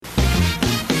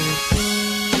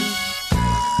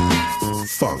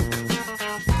funk.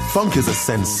 Funk is a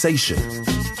sensation,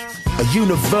 a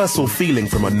universal feeling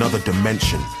from another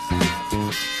dimension.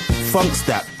 Funk's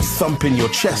that thump in your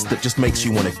chest that just makes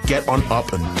you want to get on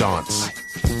up and dance.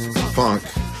 Funk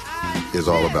is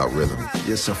all about rhythm.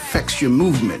 This affects your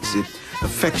movements. It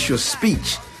affects your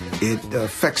speech. It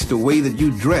affects the way that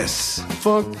you dress.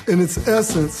 Funk, in its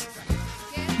essence,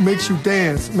 makes you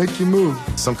dance, make you move.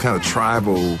 Some kind of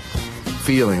tribal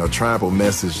feeling or tribal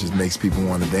message just makes people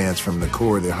want to dance from the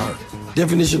core of their heart.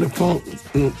 Definition of funk,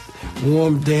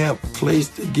 warm, damp place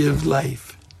that gives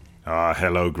life.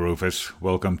 Hello Groovers,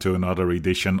 welcome to another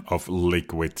edition of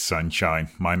Liquid Sunshine.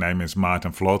 My name is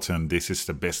Maarten Vlot and this is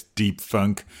the best deep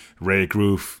funk, rare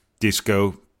groove,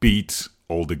 disco, beats,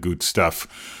 all the good stuff.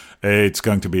 It's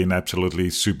going to be an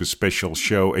absolutely super special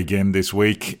show again this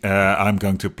week. I'm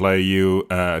going to play you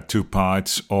two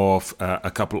parts of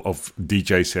a couple of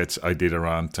DJ sets I did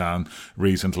around town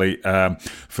recently.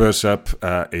 First up,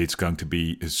 it's going to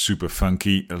be super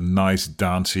funky, nice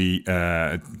dancey,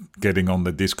 getting on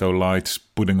the disco lights,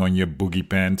 putting on your boogie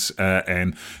pants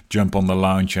and jump on the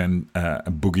lounge and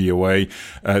boogie away.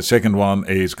 Second one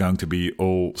is going to be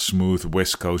all smooth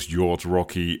West Coast Yacht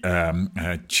rocky,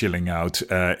 chilling out.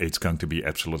 It's going to be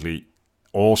absolutely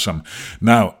awesome.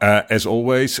 Now, as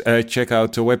always, check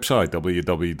out the website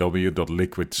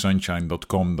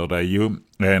www.liquidsunshine.com.au,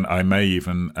 and I may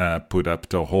even put up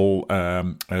the whole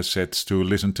sets to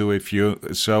listen to if you're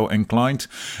so inclined.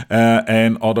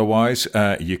 And otherwise,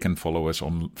 you can follow us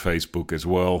on Facebook as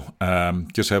well.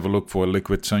 Just have a look for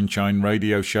Liquid Sunshine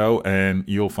Radio Show, and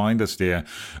you'll find us there.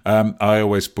 I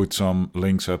always put some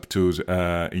links up to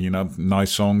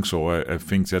nice songs or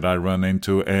things that I run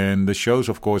into, and the shows,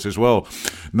 of course, as well.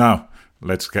 Now,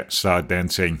 let's start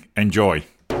dancing. Enjoy.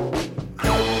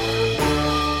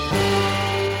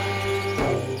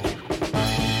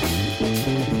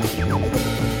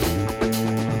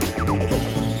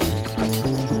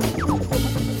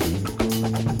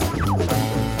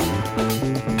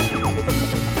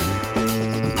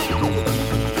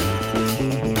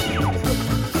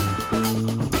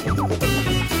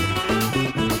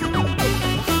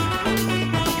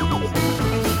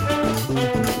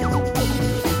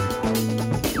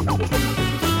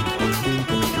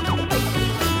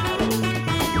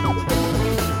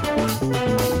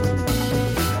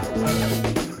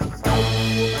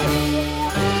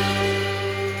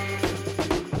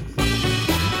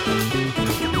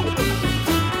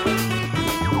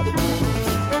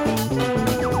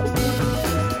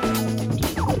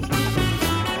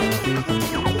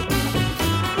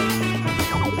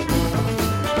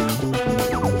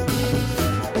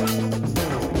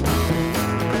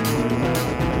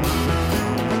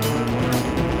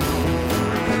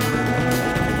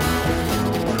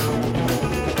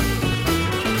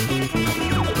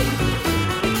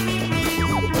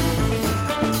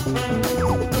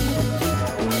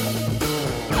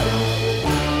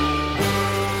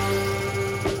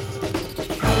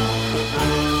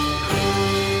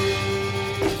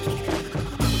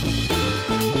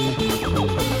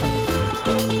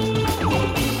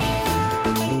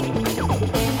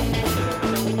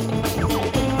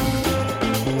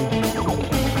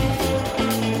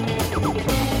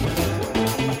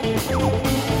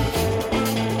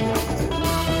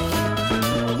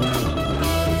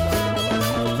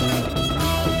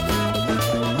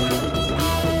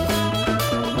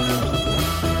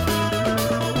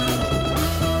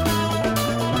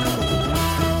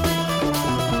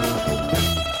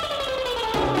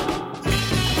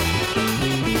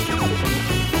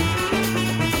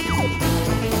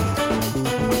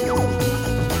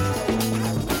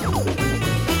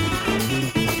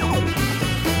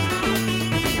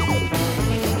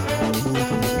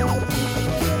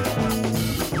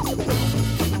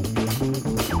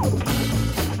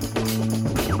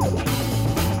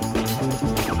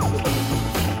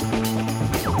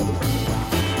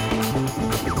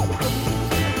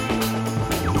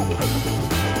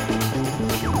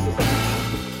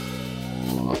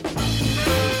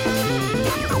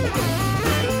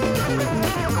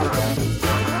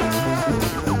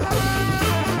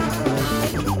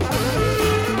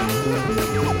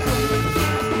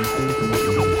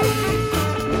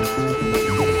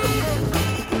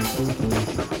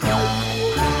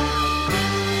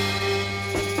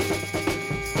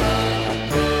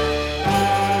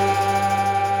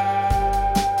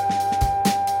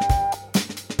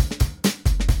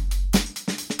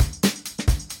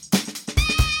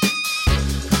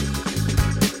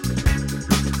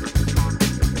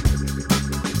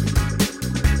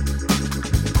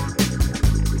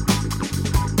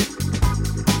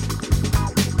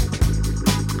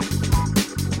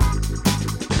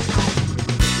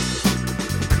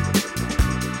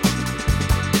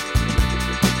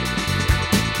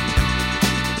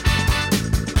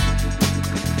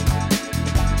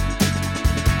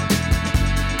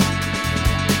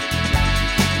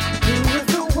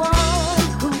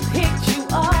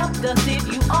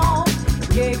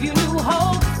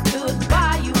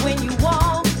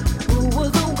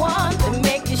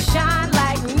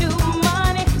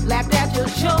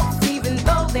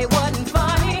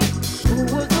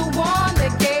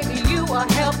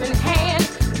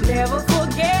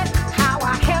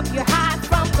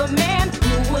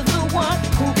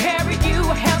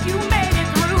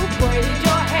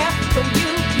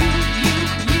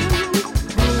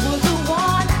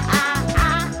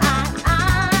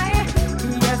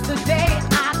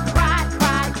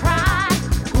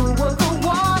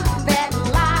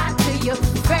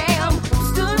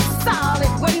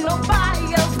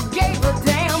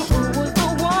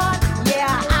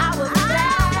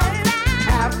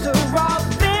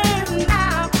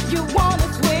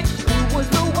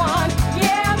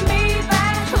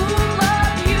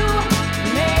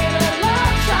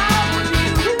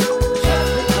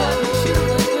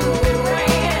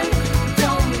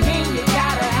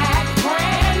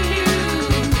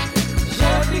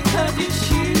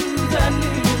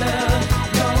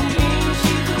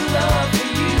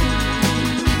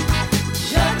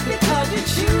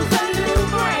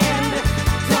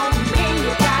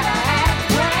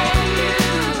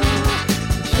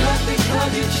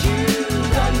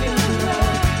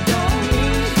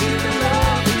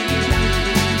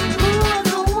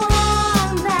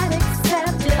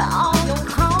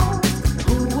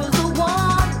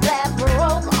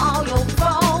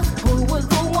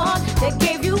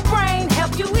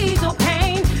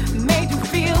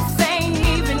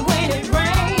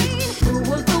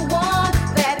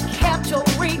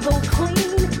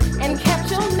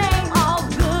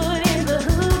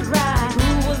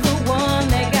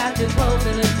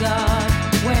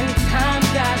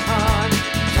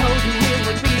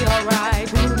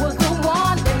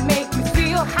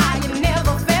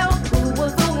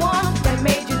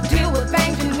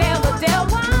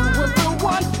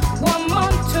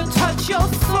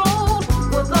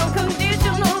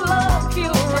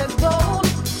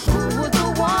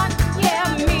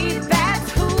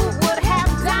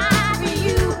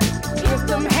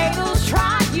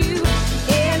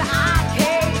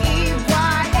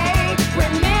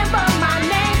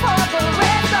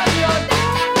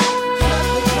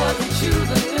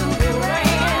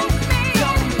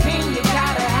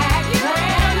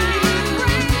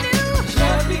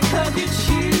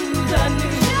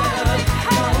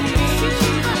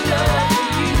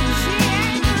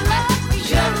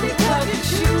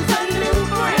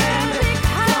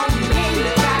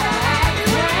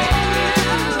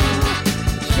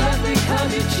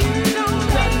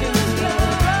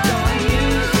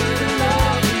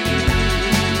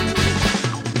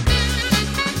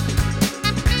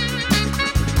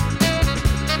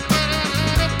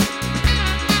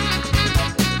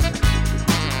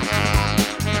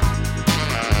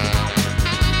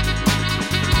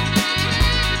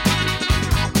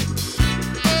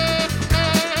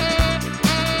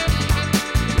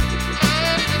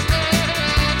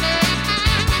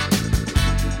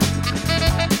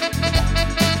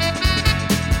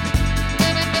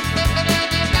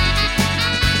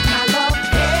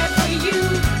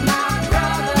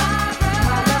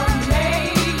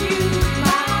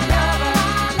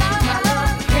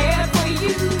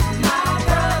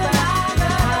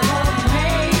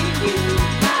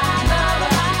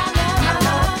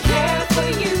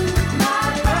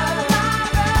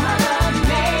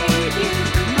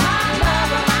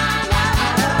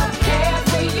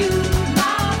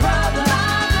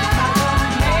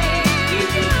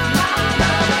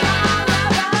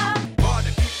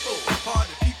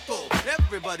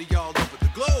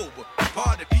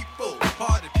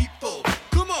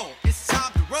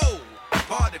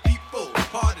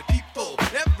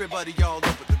 party all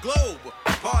over the globe.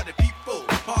 Party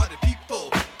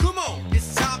people, come on,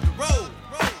 it's time to roll.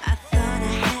 I thought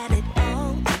I had it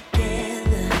all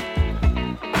together.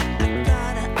 I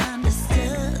thought I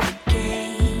understood the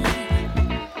game.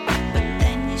 But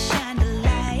then you shined a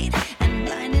light and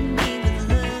blinded me with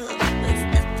love. It's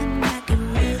nothing I can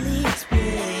really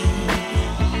explain.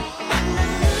 And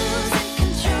I'm losing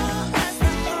control as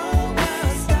the whole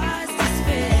world starts to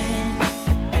spin.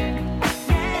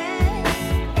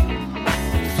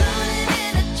 Floating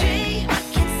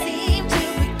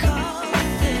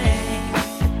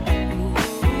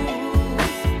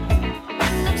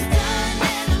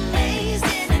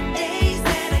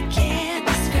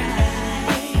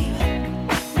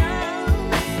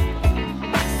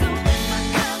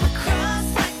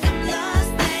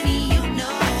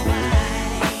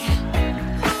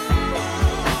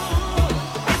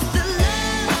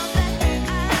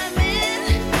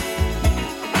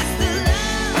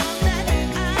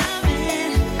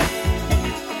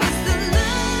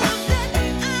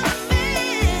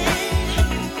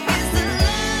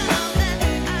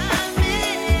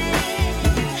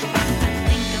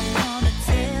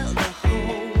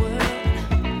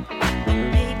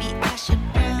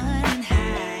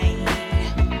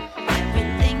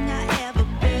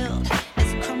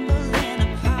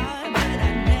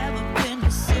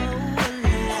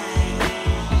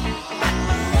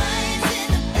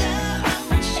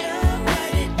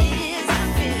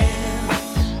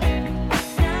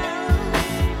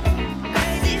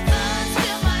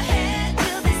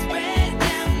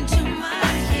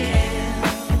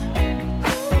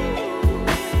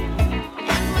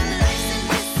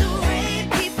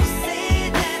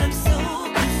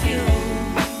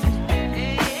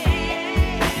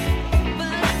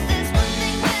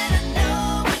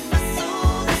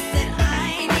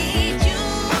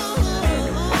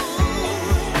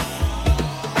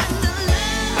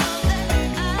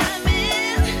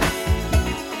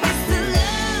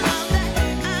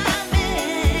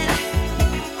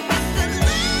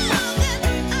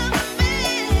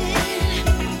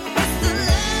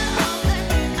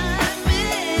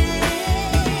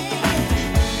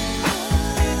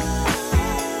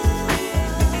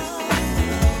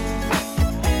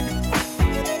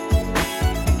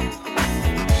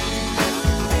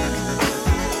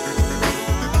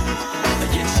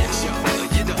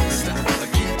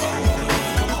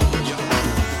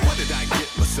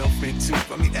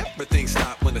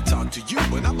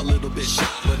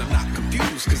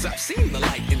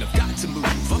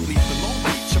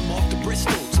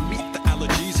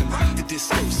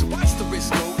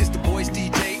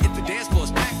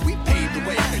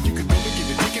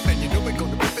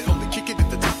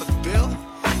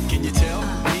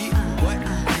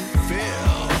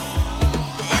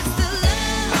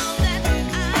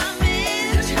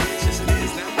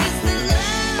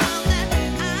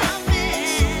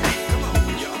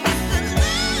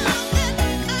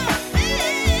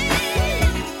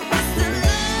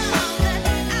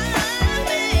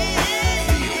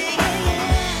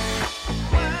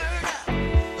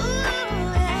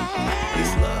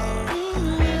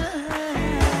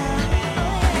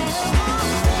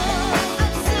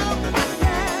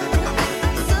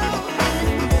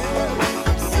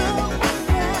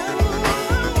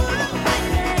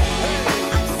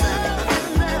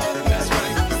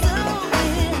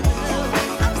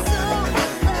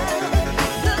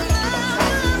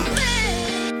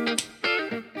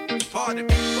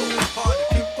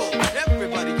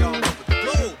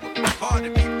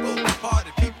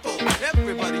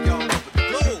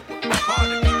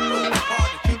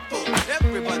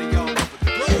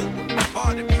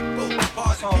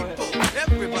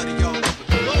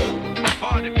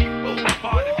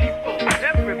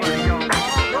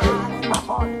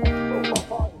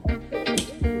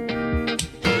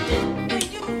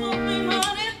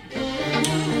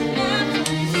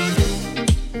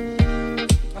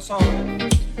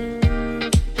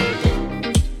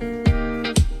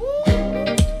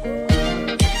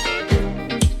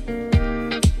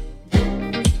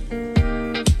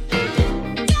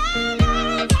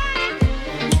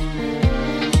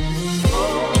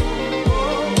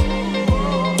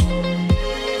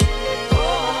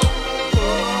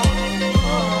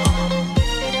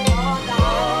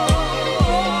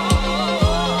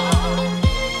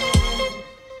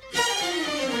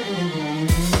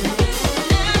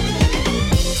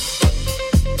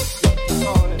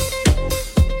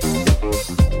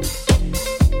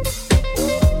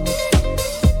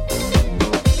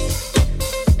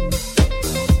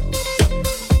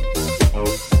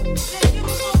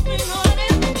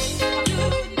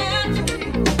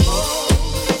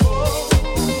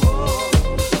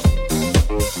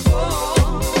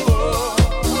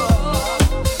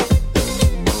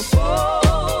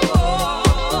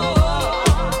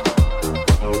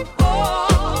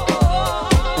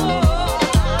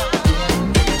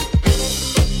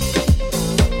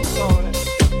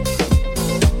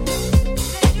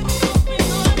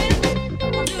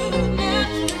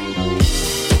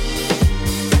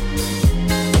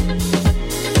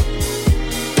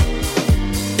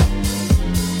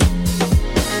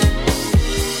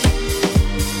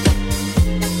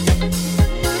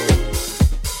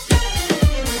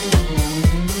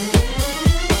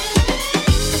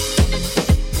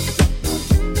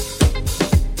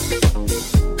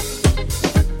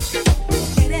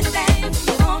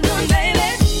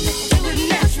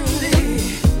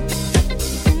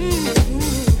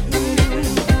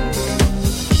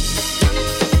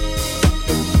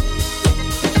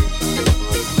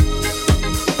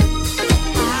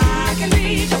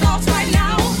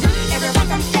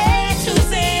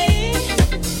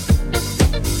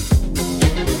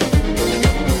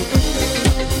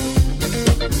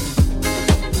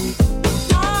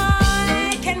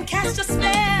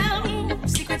spell,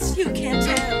 secrets you can't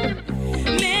tell.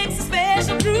 Mix a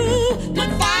special brew, put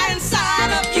fire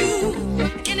inside of you.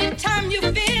 Anytime you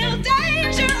feel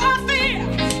danger or fear,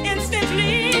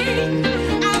 instantly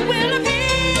I will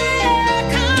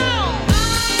appear. Come,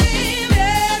 I'm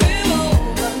every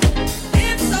woman.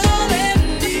 It's all in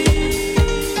me.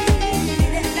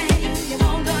 Anything you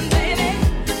want done, baby,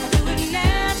 I'll do it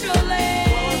naturally.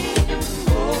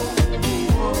 Oh,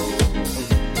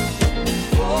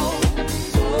 oh, oh,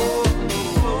 oh.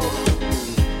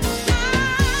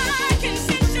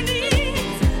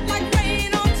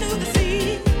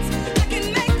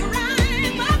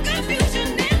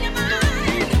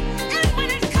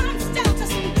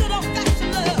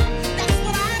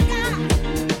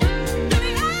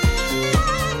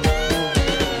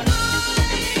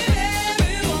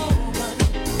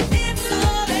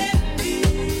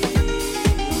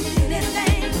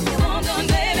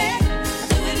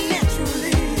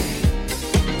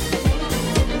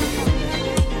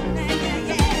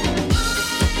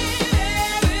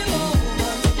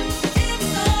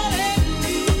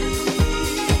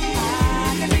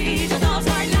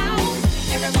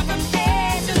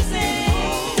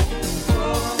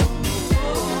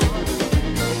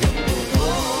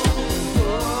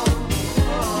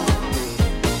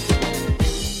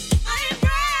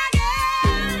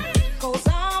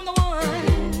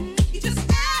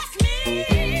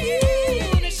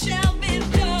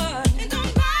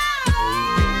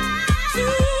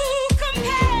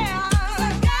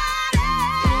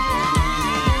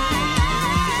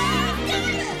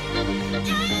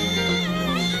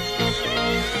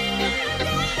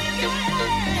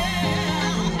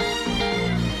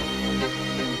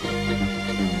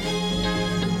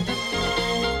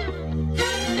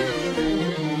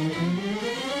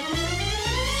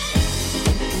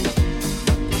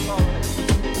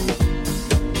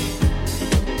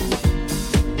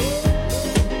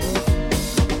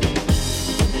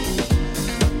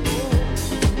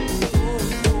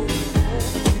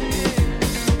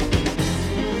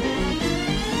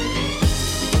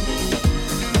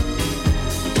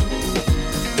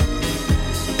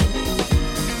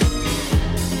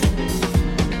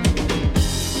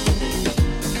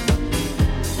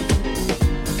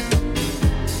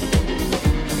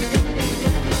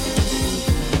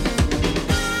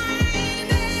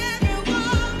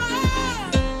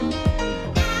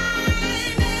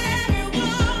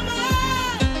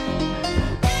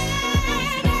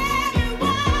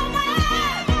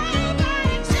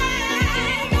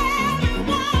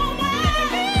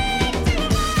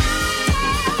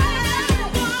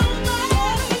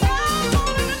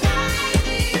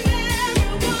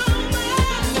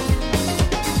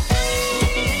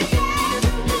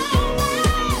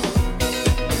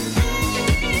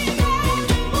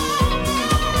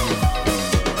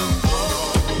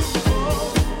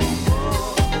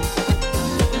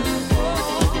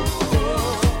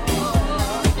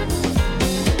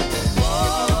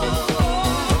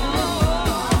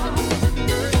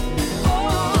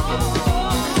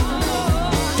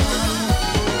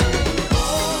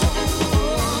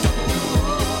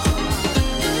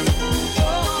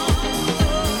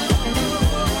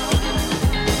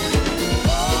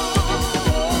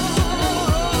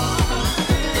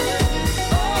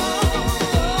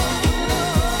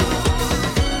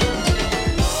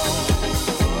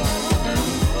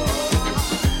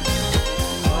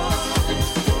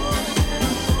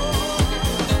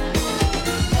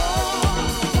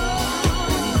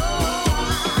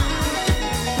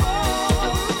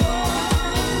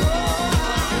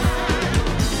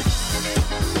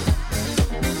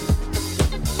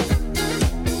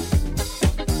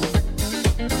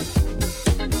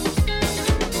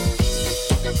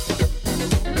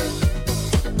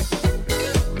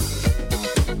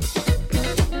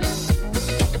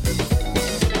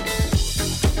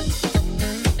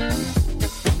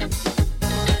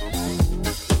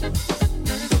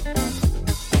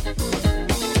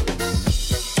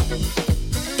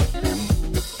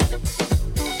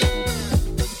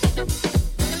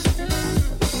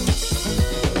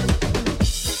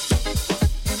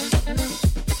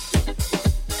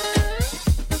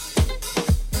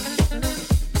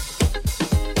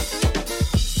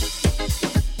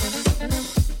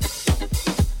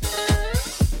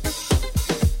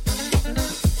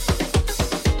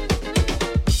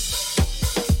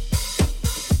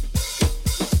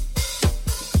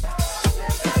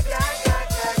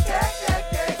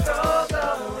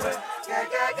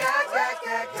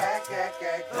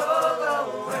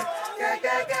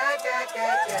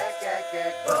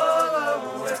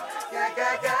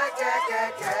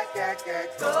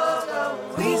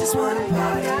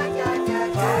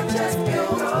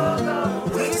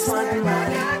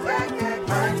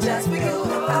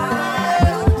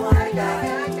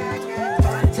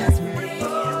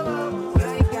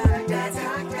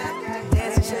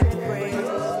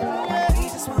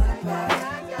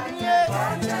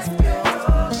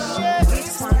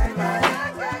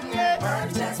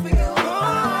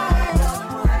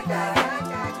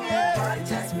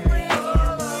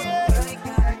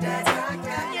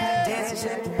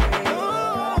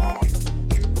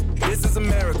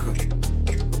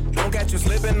 catch you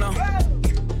slipping now.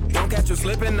 Don't catch you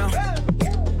slipping now.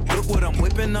 Look what I'm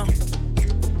whipping now.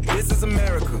 This is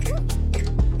America.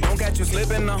 Don't catch you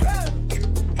slipping now.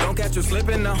 Don't catch you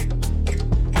slipping now.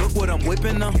 Look what I'm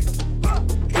whipping now.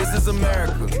 This is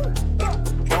America.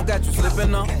 Don't catch you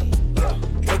slipping now.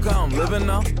 Look how I'm living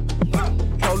now.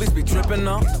 Police be tripping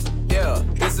now. Yeah,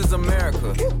 this is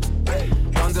America.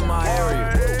 Guns in my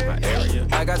area.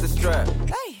 I got the strap.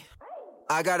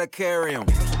 I gotta carry 'em.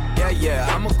 Yeah,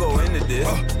 I'ma go into this.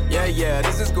 Yeah,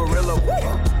 this is gorilla.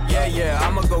 Yeah,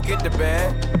 I'ma go get the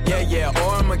bag. Yeah,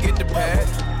 or I'ma get the pad.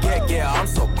 Yeah, I'm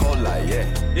so cold like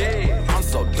yeah. I'm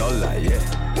so dull like yeah.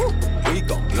 We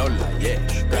gon' blow like yeah.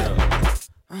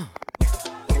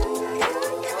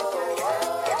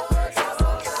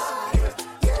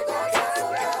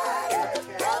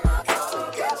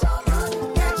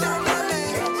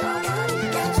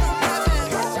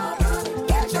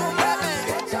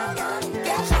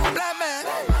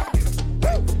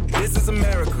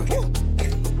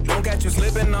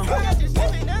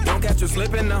 Don't catch you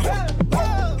slipping now.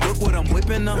 Look what I'm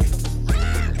whipping now.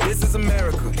 This is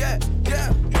America.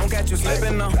 Don't catch you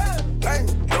slipping now.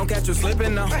 Don't catch you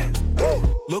slipping now.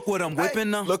 Look what I'm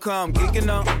whipping now. Look how I'm geeking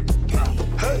now.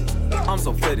 I'm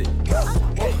so fitted.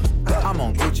 I'm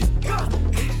on Gucci.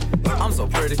 I'm so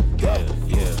pretty. Yeah.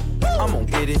 I'm gonna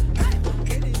get it.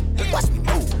 Watch me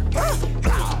move.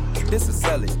 This is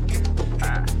Sally.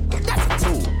 That's a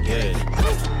tool.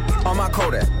 Yeah. On my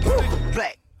Kodak.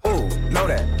 Black. Ooh, know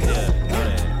that. Yeah, know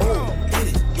that. Ooh, get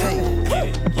it.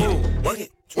 Yeah. Ooh, work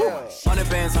it. 100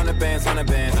 bands, 100 bands, 100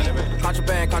 bands.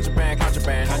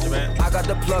 Contraband. I got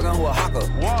the plug on who a hawker.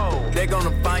 Whoa. They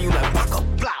gonna find you like Baka.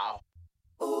 Blah.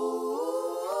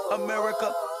 Ooh,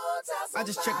 America. I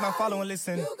just checked my follow and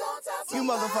listen. You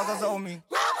motherfuckers owe me.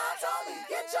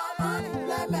 Get your money,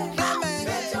 black man.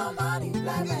 Get your money,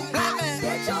 black man.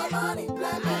 Get your money,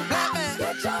 black man.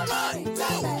 Get your money,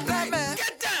 black man.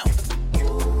 Get down.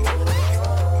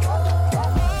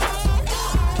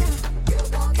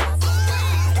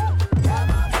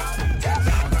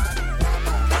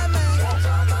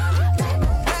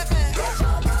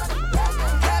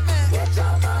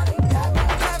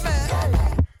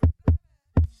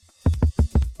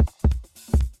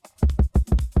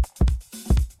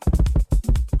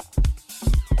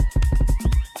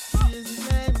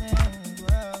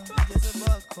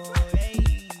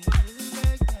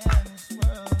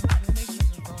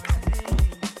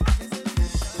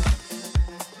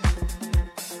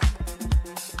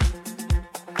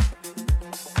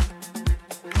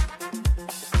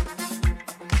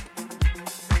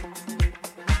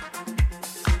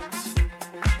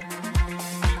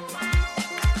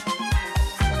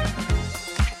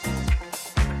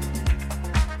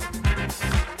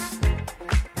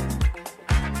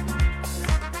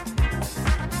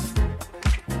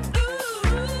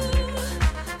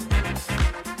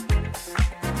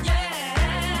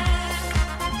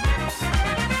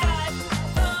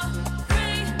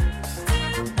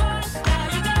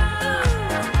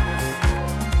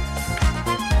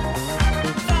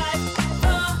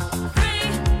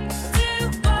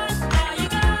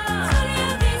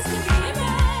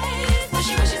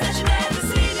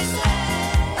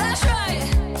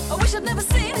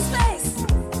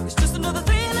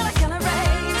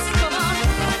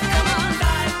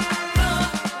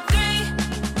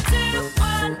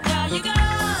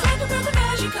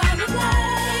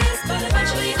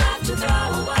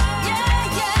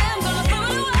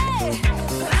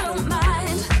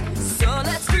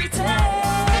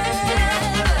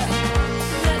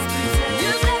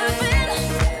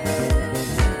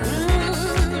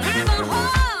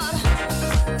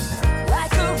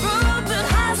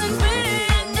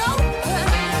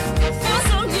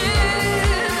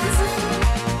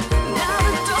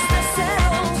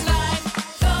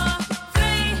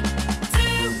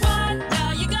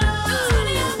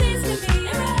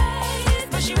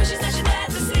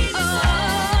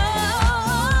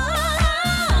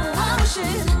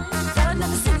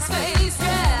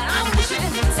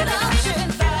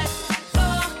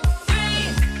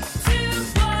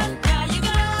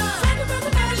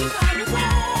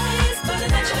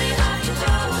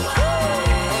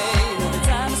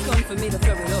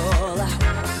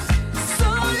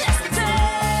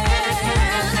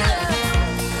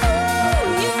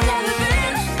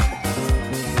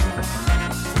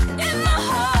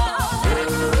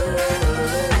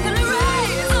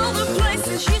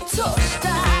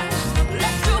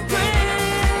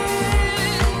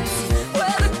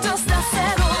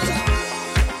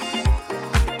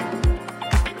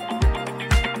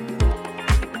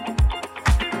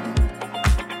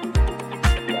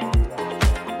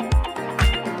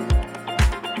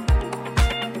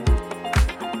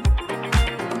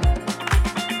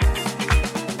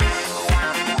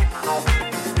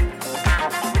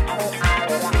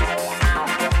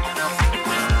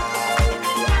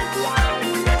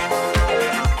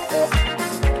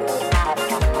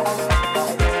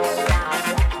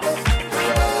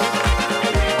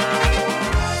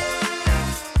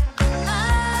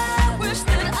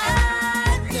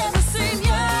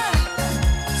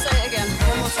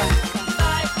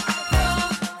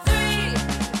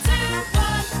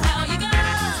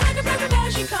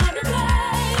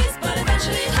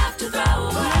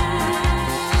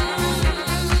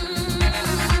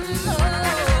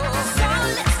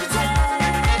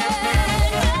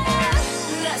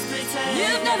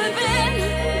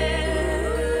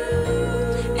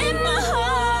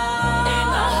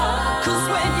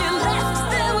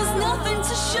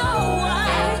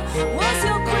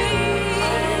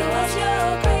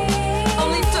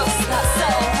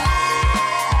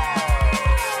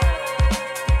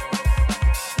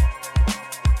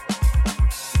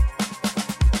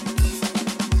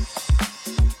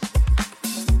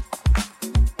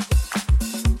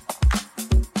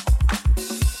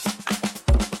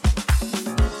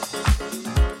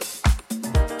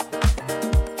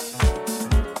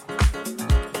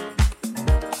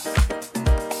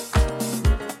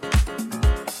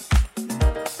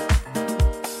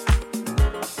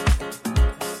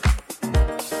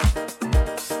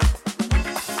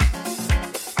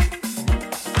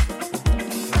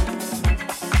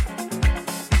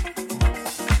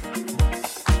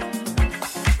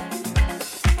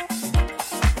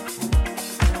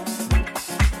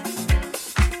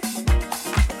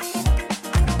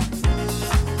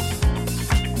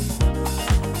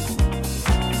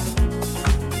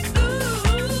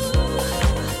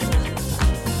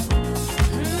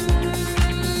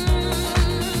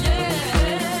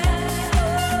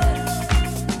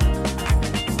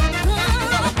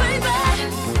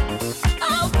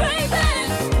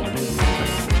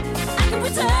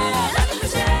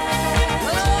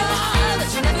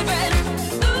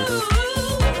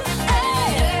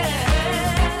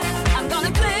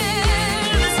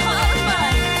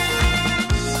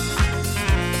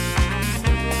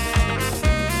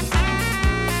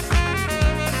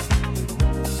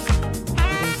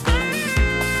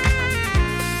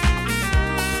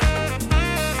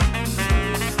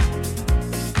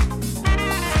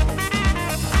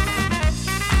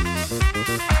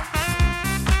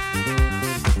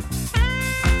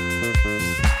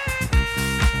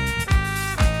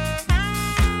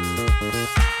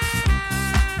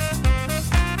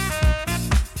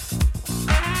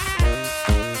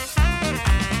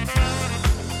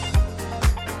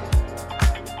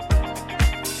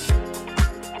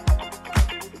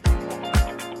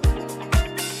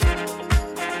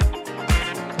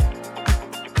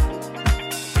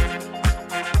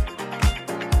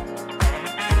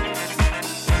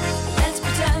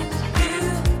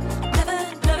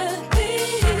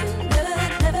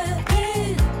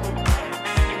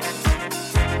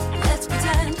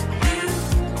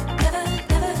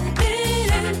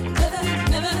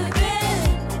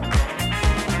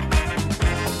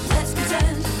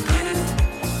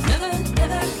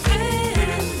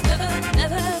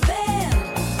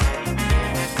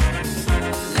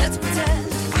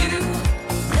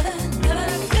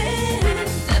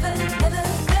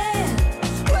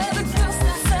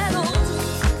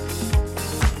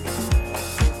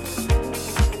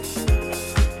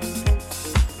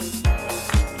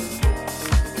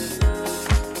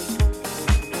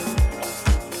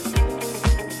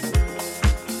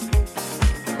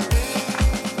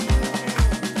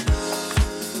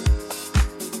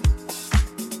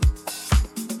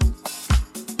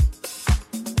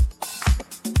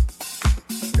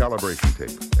 calibration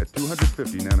tape at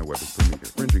 250 nanowebers per meter.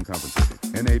 Fringing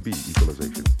compensated. NAB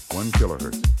equalization, 1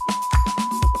 kilohertz.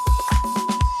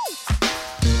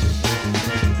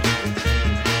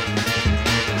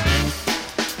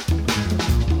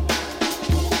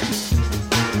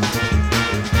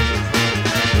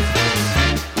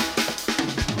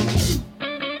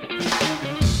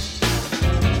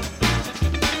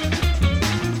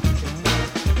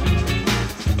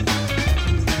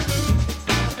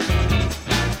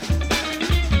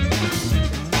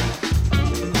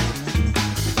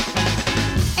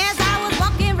 As I was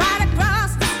walking right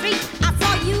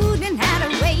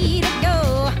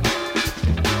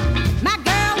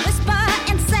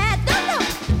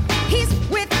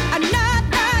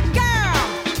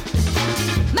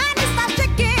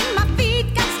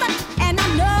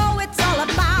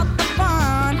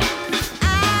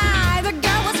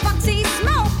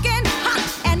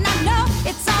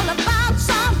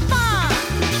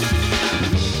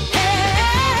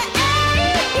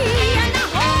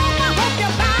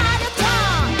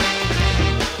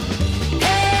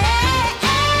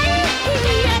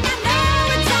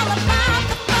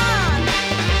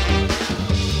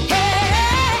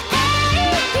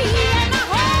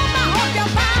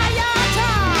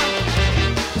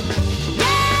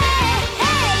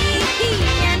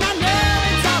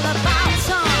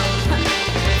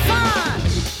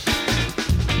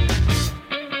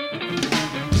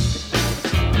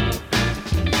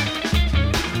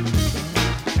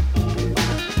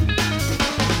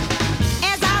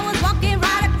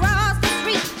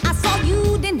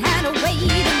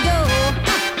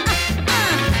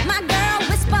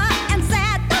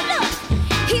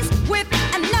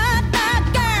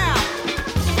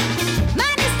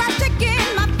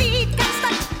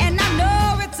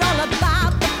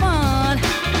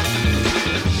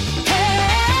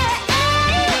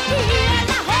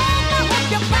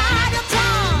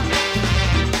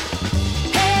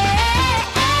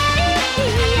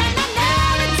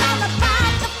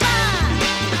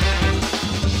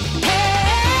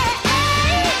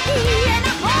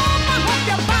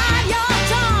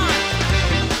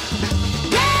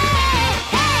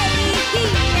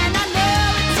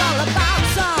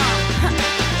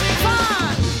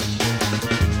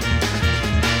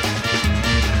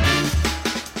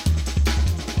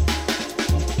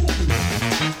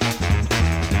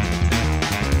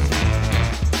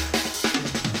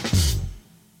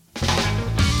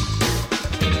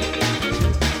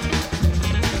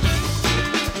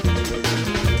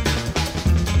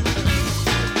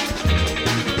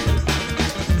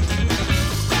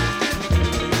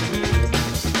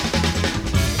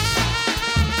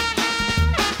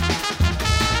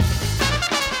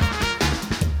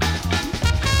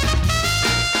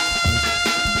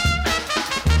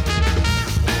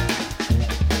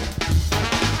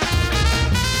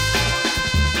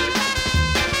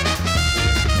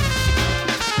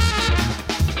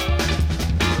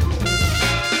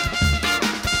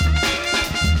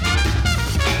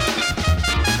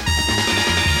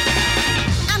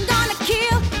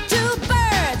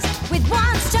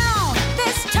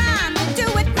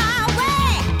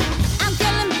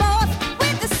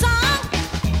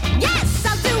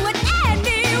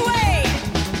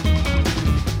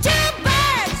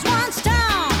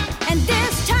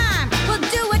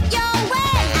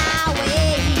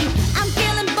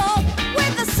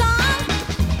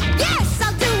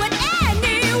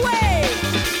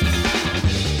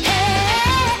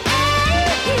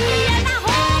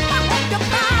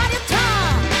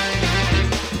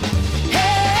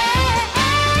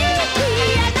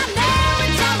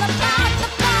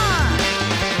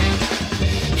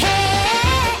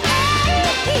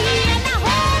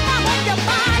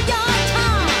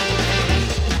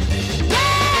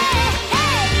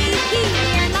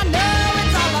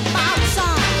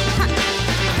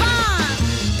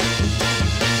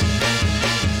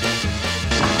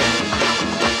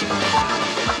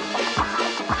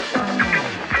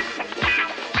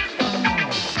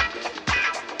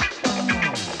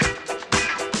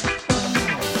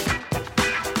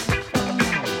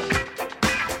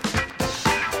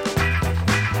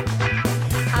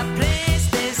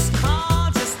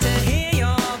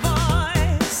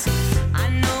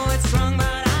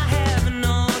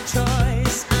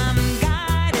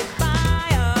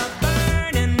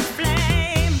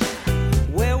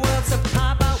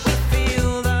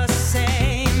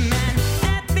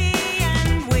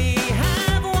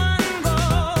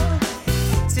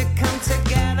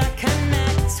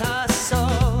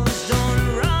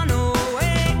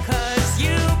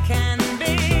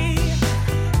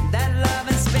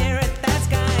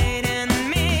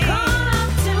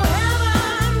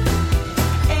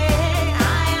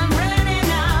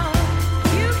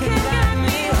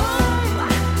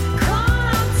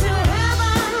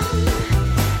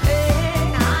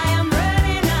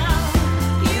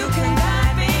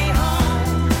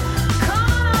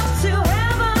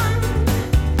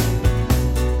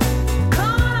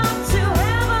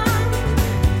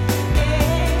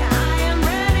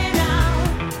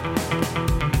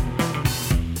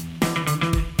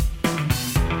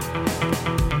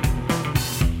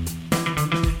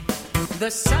The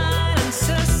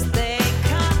silencers, they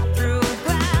cut through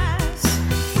glass.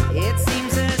 It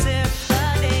seems as if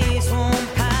the days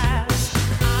won't pass.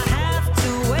 I have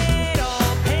to wait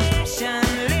all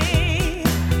patiently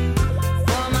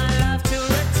for my love to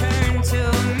return to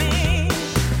me.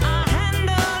 I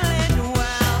handle it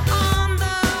well on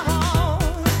the whole,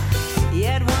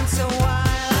 yet once a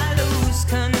while I lose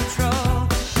control.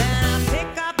 Then I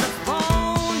pick up the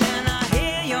phone and I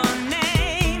hear your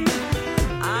name.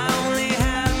 I only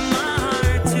have my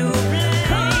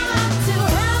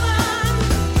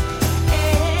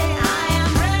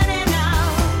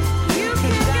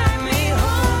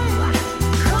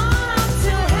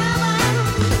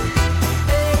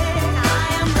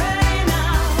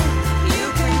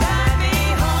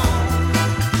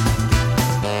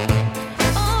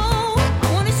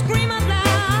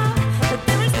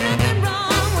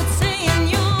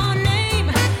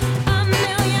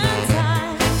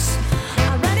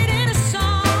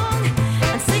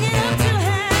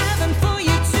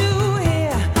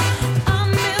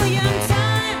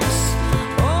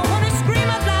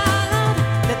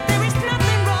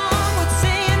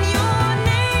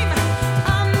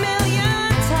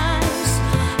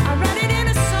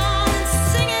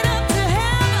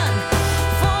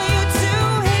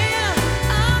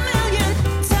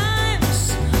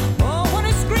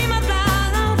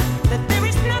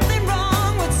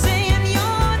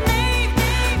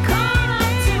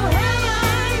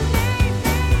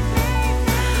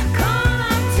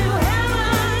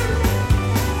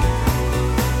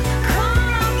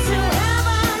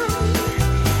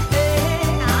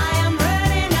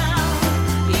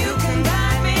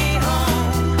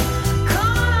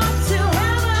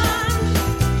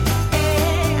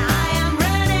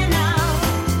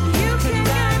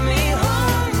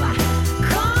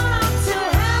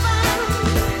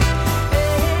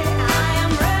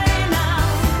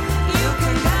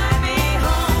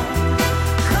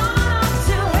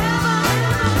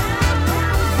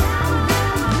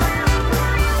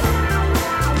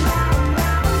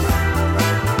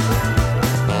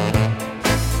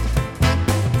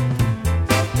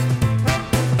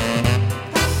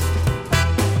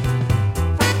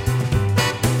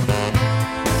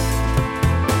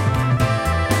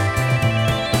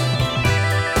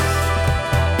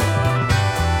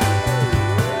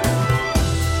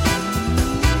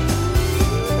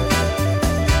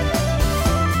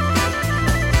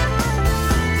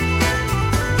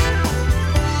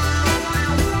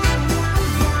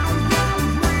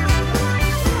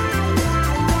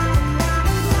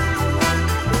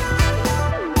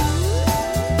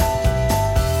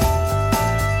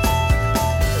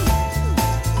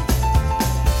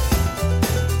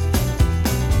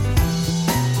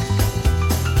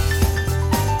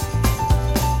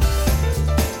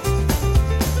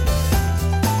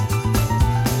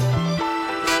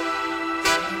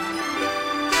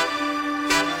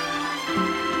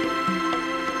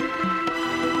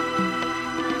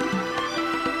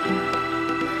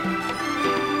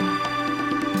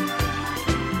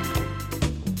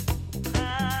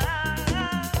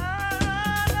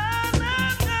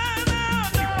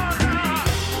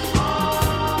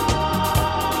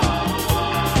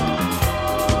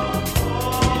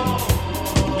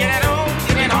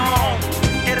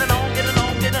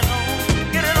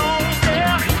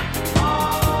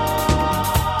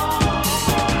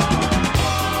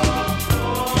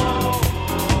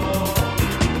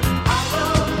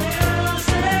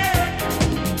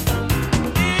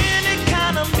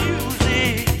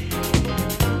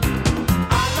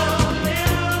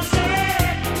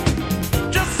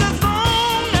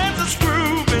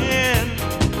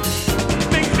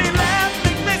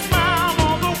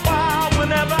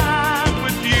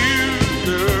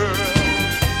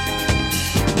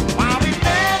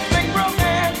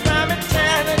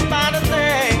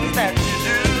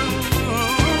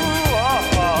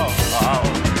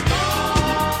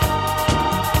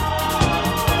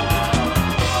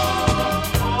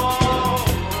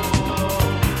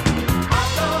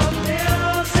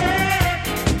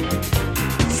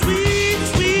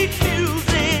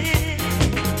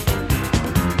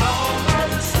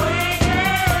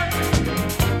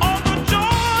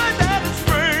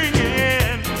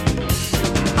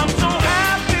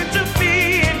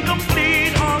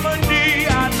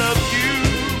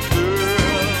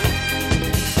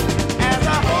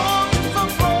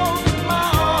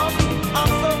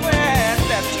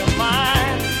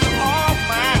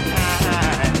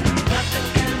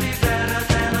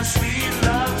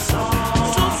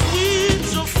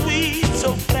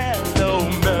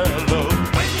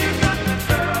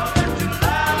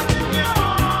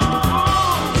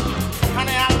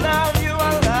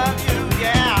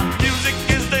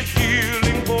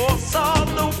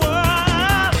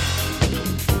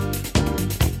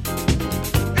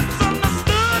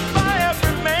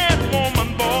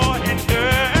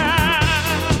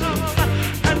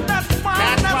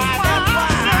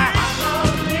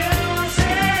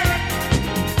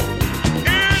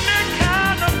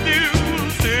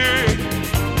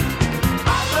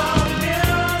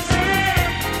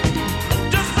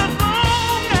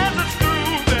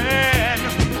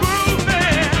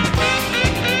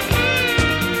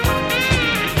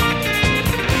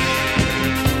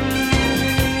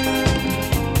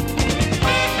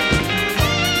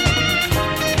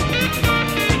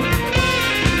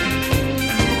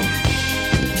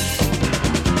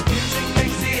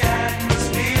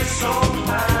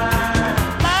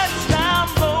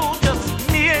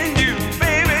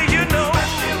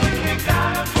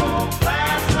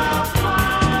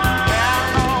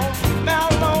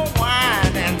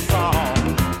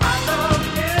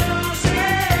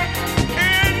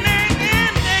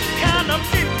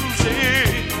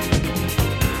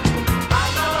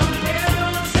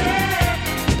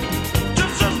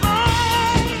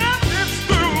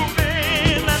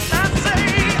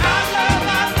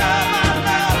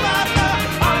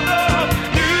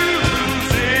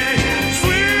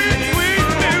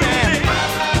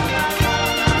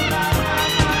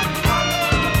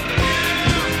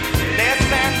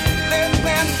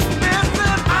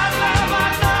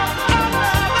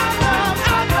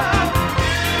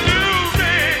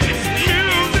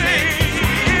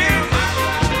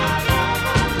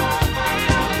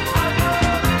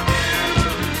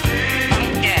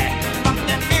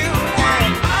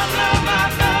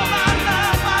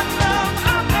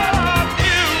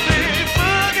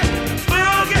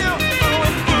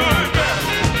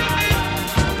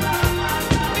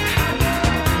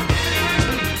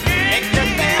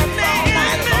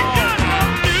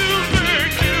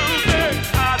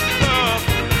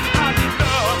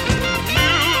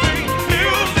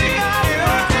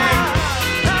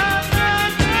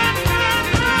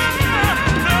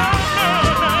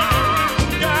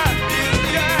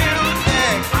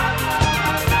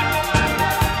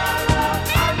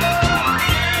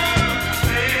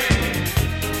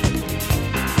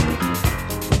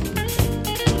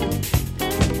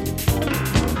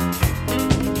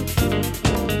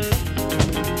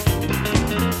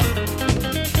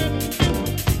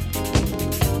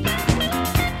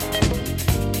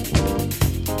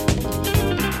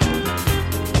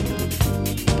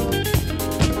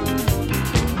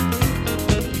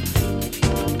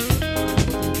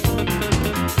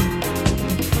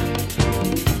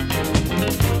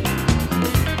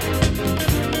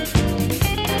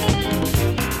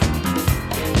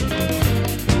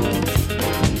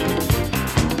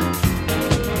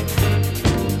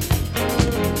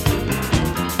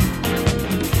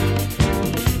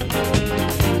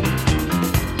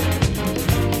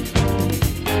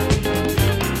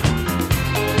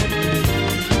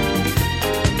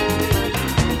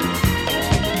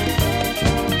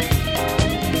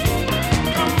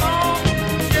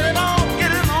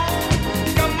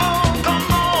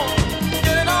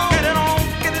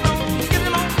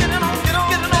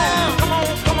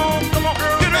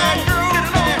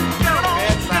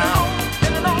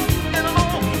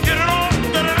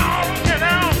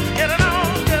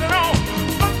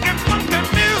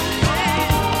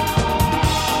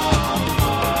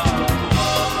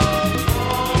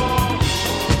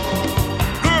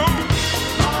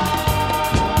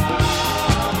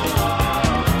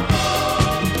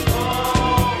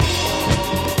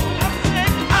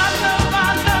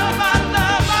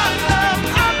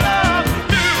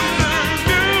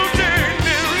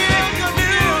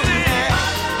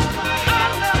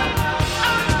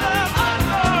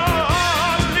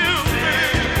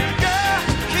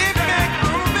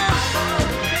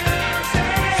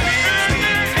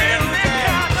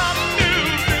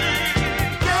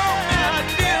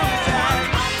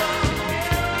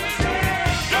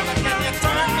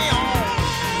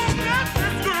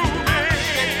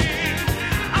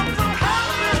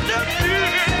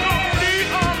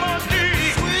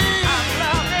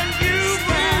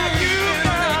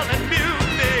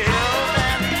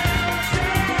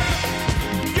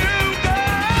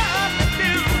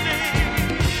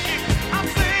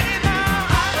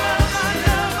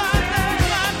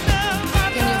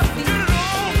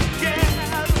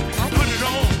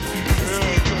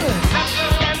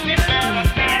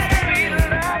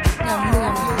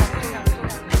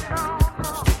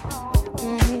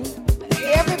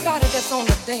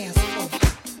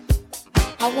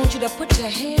put your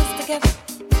hands together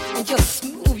and just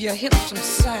move your hips from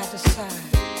side to side.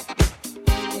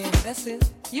 Yeah, that's it.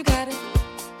 You got it.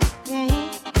 Mm-hmm.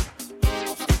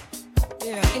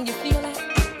 Yeah, can you feel that?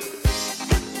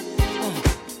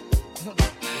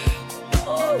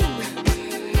 Oh.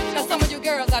 Now some of you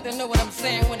girls out there know what I'm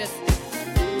saying when it's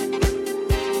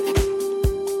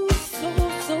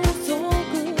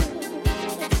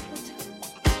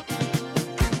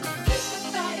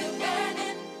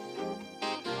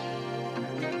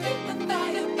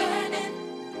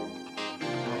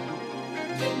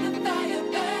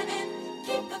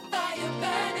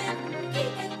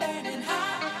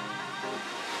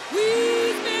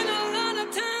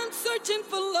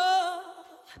for love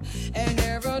and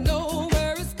never know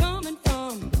where it's coming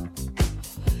from.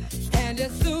 And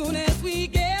as soon as we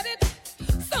get it,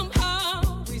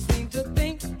 somehow we seem to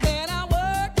think that our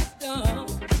work is done.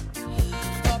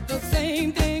 But the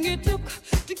same thing it took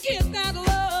to get that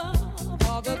love,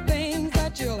 all the things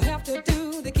that you'll have to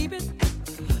do to keep it.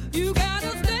 You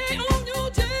gotta stay on your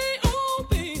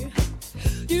J.O.B.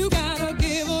 You gotta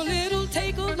give a little,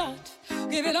 take a lot.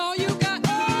 Give it all you got.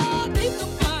 Oh, keep the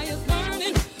fires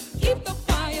burning. Keep the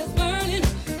fires burning.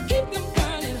 Keep them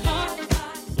burning hot.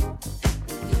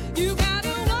 You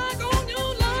gotta work on your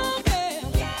love,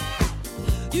 yeah.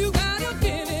 You gotta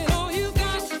give it all you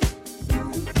got.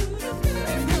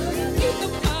 Keep the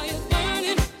fires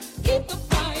burning. Keep the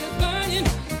fires burning.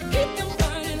 Keep them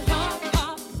burning hot,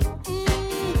 hot.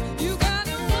 You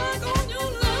gotta work on your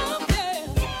love, yeah.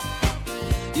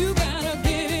 You gotta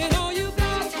give it all you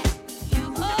got.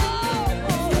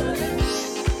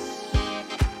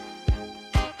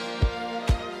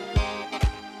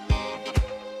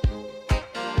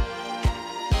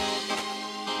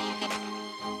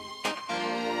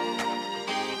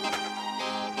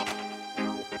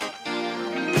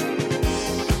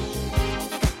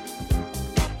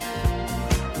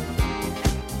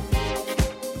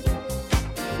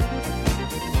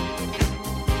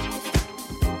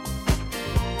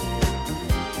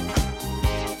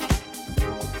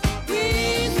 We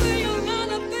say a lot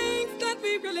of things that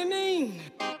we really mean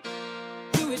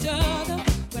to each other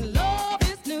when love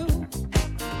is new.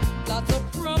 Lots of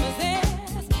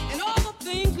promises and all the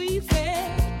things we've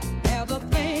said are the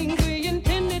things we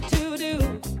intended to do.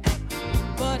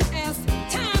 But as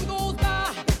time goes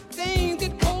by, things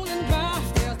get cold and dry.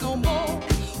 There's no more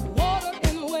water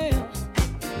in the well,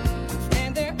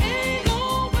 and there ain't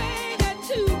no way that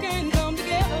two can come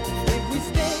together if we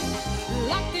stay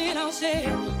locked in our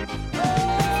shell.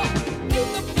 Keep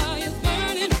the fires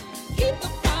burning. Keep the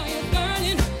fires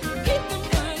burning. Keep them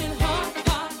burning hot,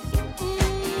 hot.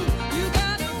 You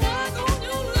gotta work on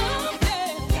your love,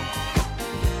 yeah.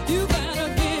 You gotta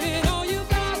give it all you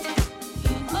got.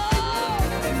 Oh,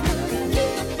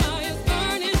 keep the fires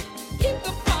burning. Keep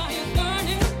the fires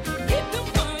burning. Keep them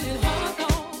burning hot,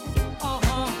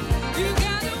 You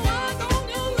gotta work on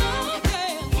your love,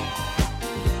 yeah.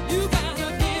 You gotta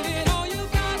give it all you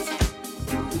got.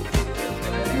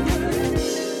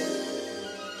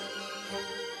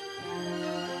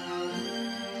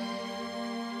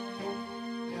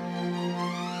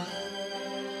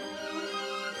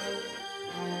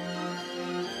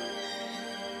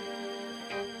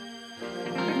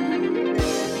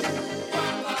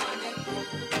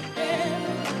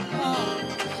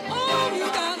 Oh, you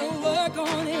gotta work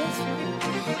on it.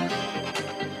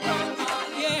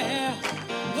 Yeah,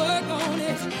 work on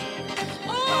it.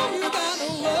 Oh, you gotta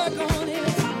work on it.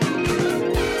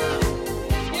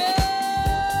 Yeah,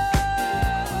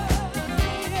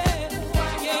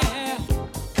 yeah.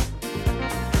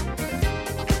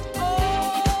 Oh,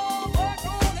 work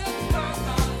on it,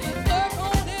 work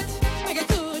on it. Make it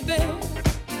good, babe.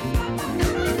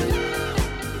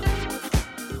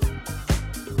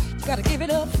 You gotta give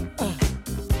it up.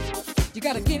 You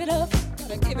gotta give it up.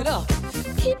 Gotta give it up.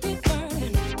 Keep it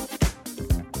burning.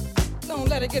 Don't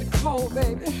let it get cold,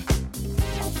 baby.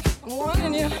 I'm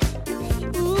warning you.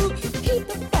 Ooh, keep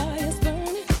the fires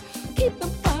burning. Keep the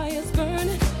fires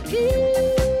burning. Keep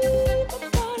the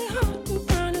fire hot and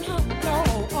burning hot.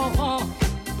 Oh.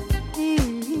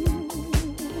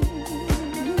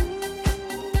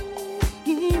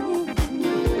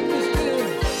 It's good.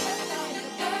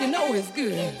 You know it's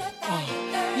good.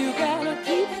 You gotta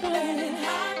keep burning.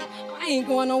 I ain't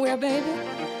going nowhere, baby.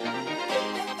 Keep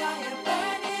the fire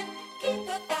burning. Keep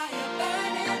the fire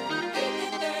burning. Keep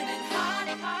it burning hot,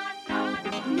 hot, hot.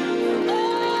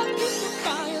 Oh, keep the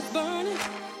fires burning.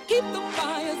 Keep the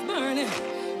fires burning.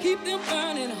 Keep them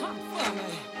burning hot for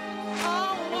me.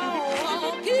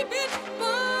 Oh, keep it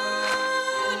burning.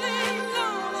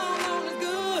 Long, it's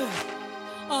good.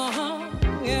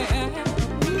 Yeah.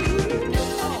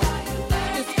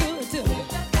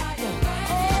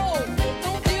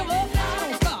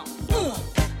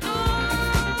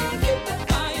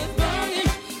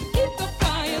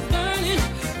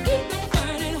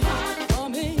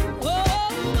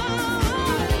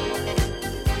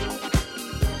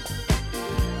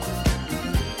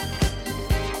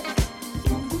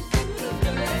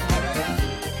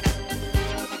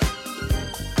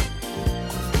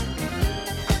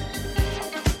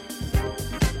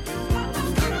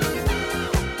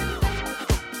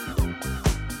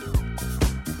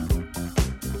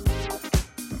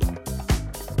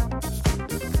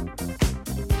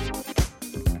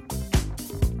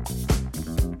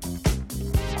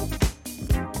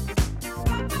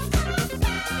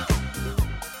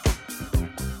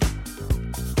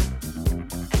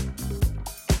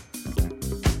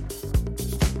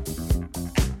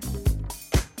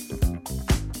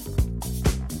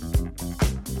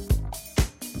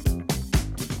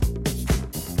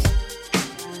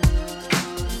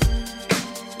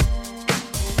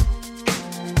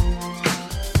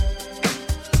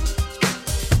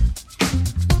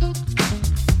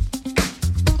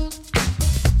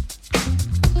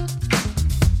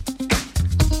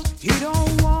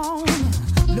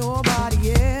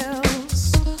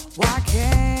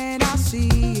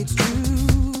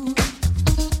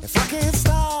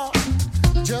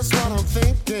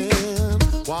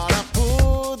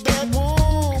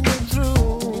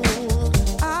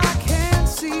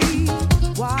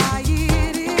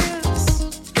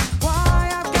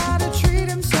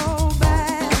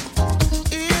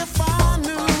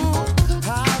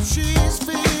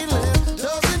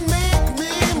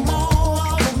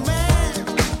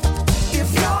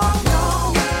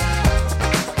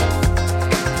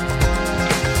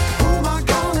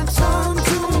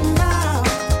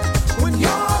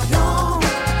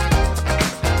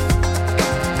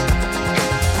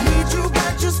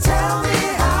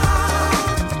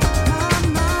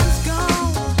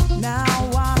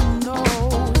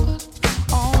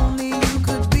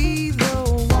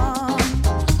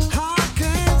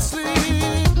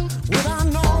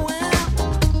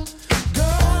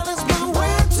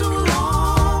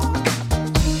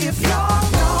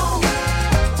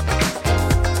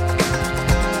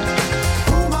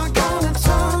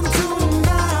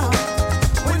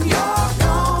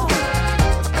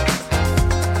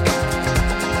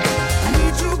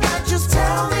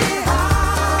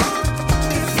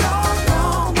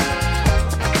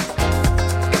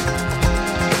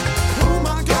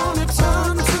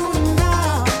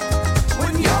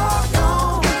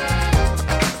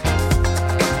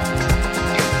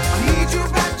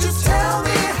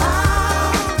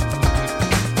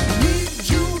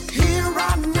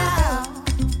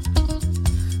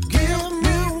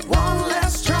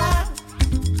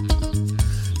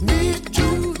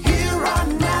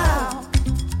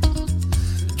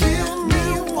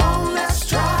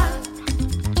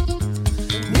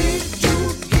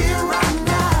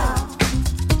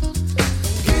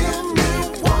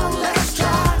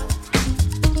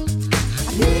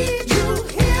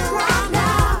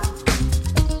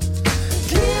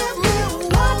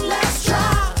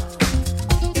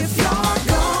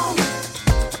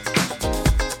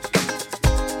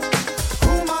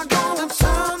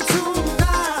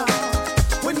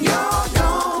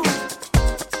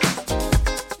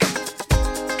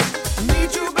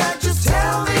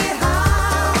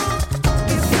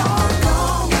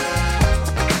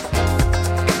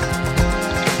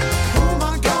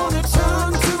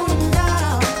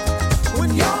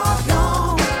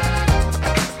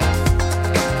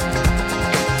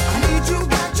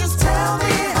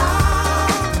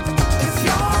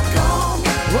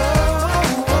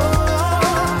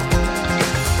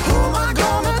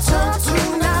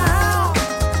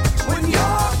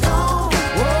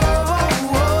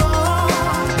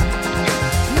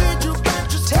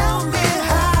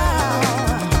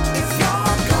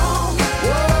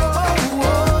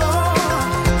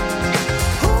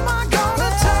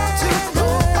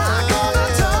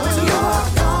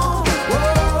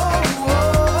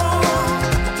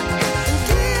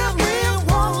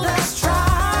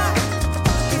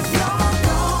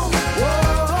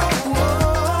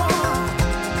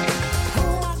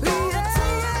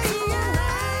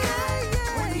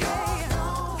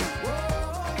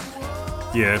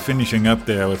 Yeah, finishing up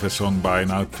there with a song by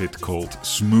an outfit called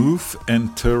Smooth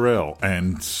and Terrell.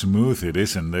 And smooth it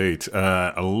is indeed.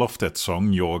 I love that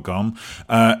song, You're Gone.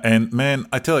 And man,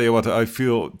 I tell you what, I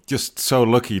feel just so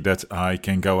lucky that I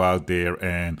can go out there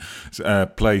and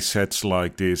play sets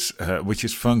like this, which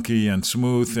is funky and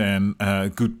smooth and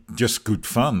good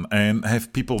fun, and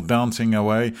have people dancing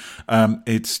away.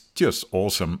 It's just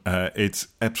awesome. It's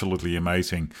absolutely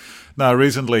amazing. Now,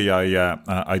 recently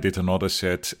I did another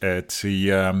set at the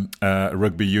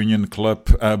Rugby Union Club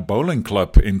bowling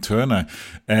club in Turner,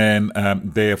 and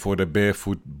there for the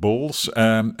Barefoot Balls,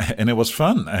 and it was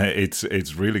fun.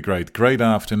 It's really great. Great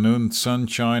afternoon, sun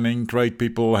shining, great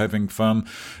people having fun,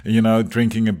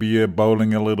 drinking a beer,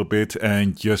 bowling a little bit,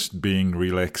 and just being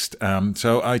relaxed.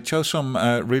 So I chose some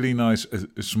really nice,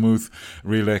 smooth,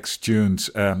 relaxed tunes.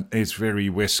 It's very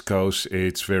West Coast.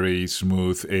 It's very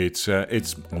smooth. It's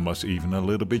almost even a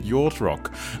little bit yacht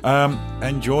rock.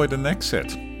 Enjoy the next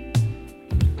set.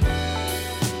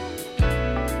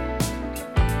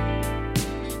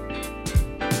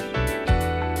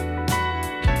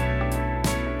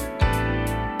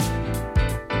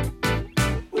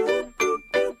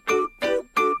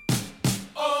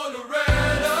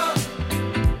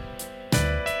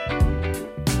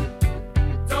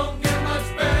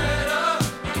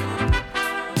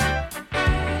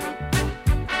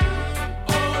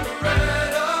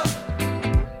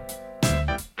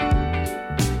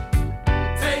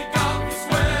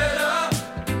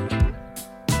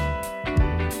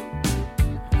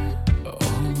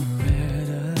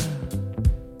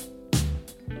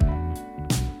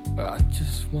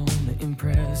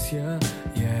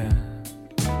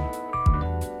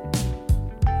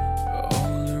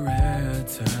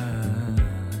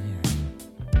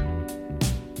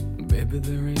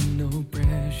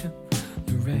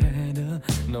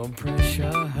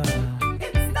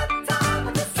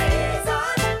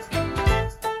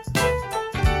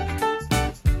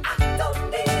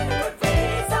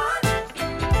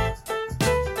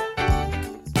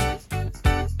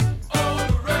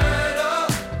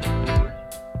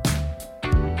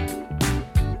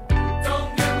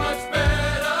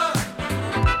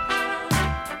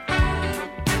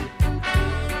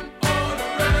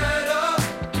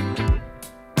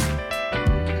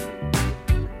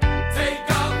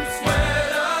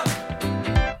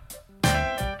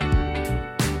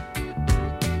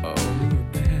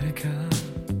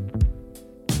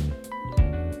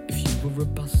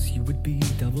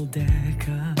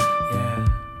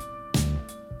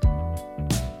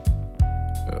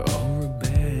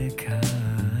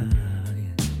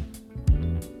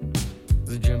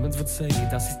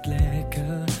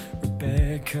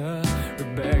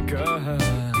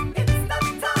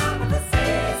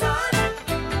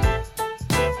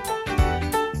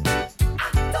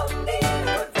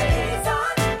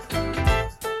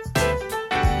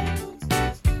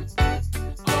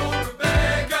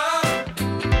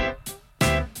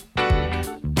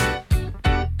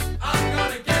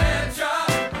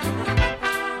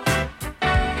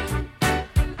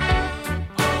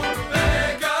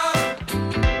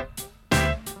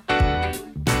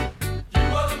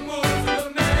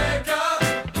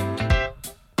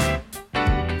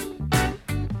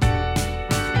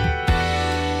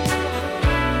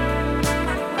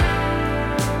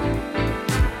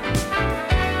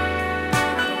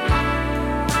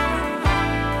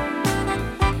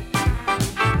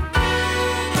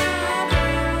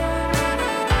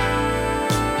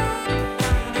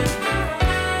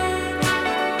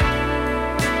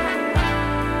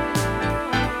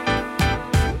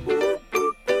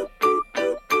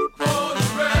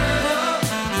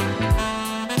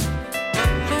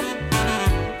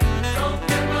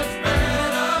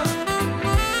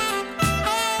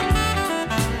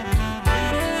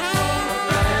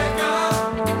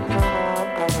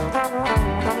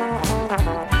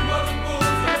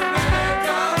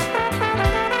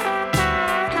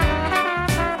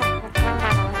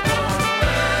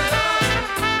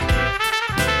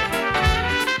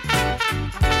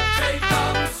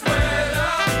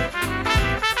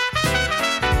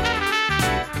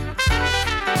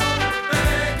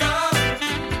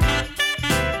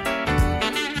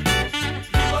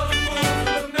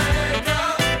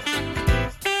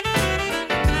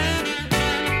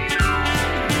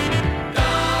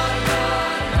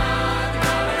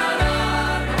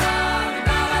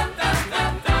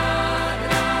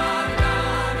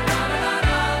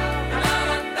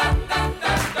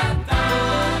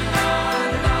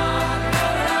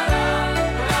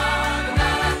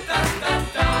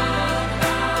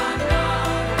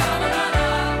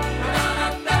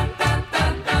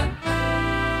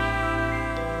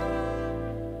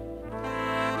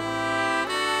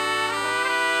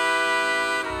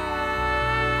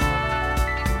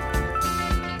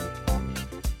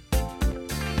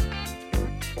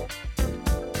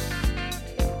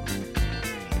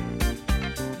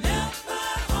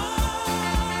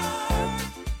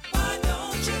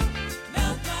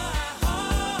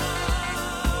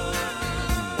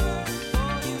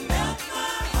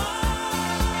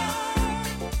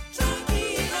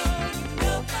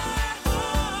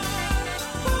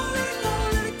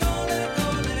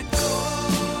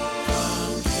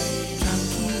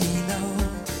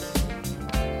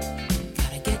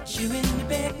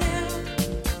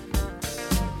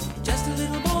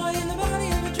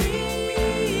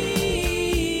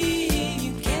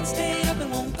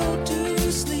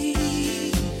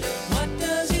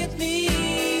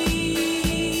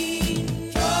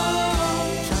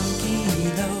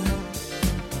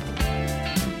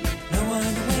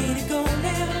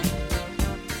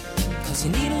 Cause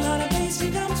you need a lot of bass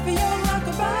and drums for your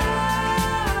rockabye.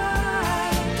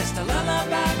 Just a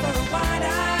lullaby for a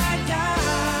wide-eyed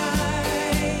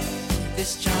guy.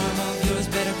 This charm of yours,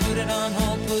 better put it on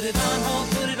hold, put it on hold,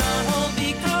 put it on hold,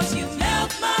 because you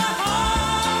melt my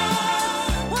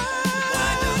heart.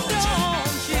 Why don't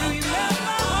you melt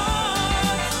my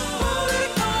heart? Oh, let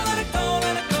it go, let it go,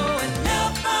 let it go, and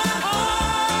melt my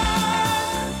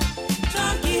heart.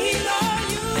 Tranquilo,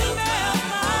 you melt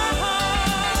my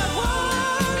heart. Oh,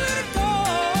 let it go.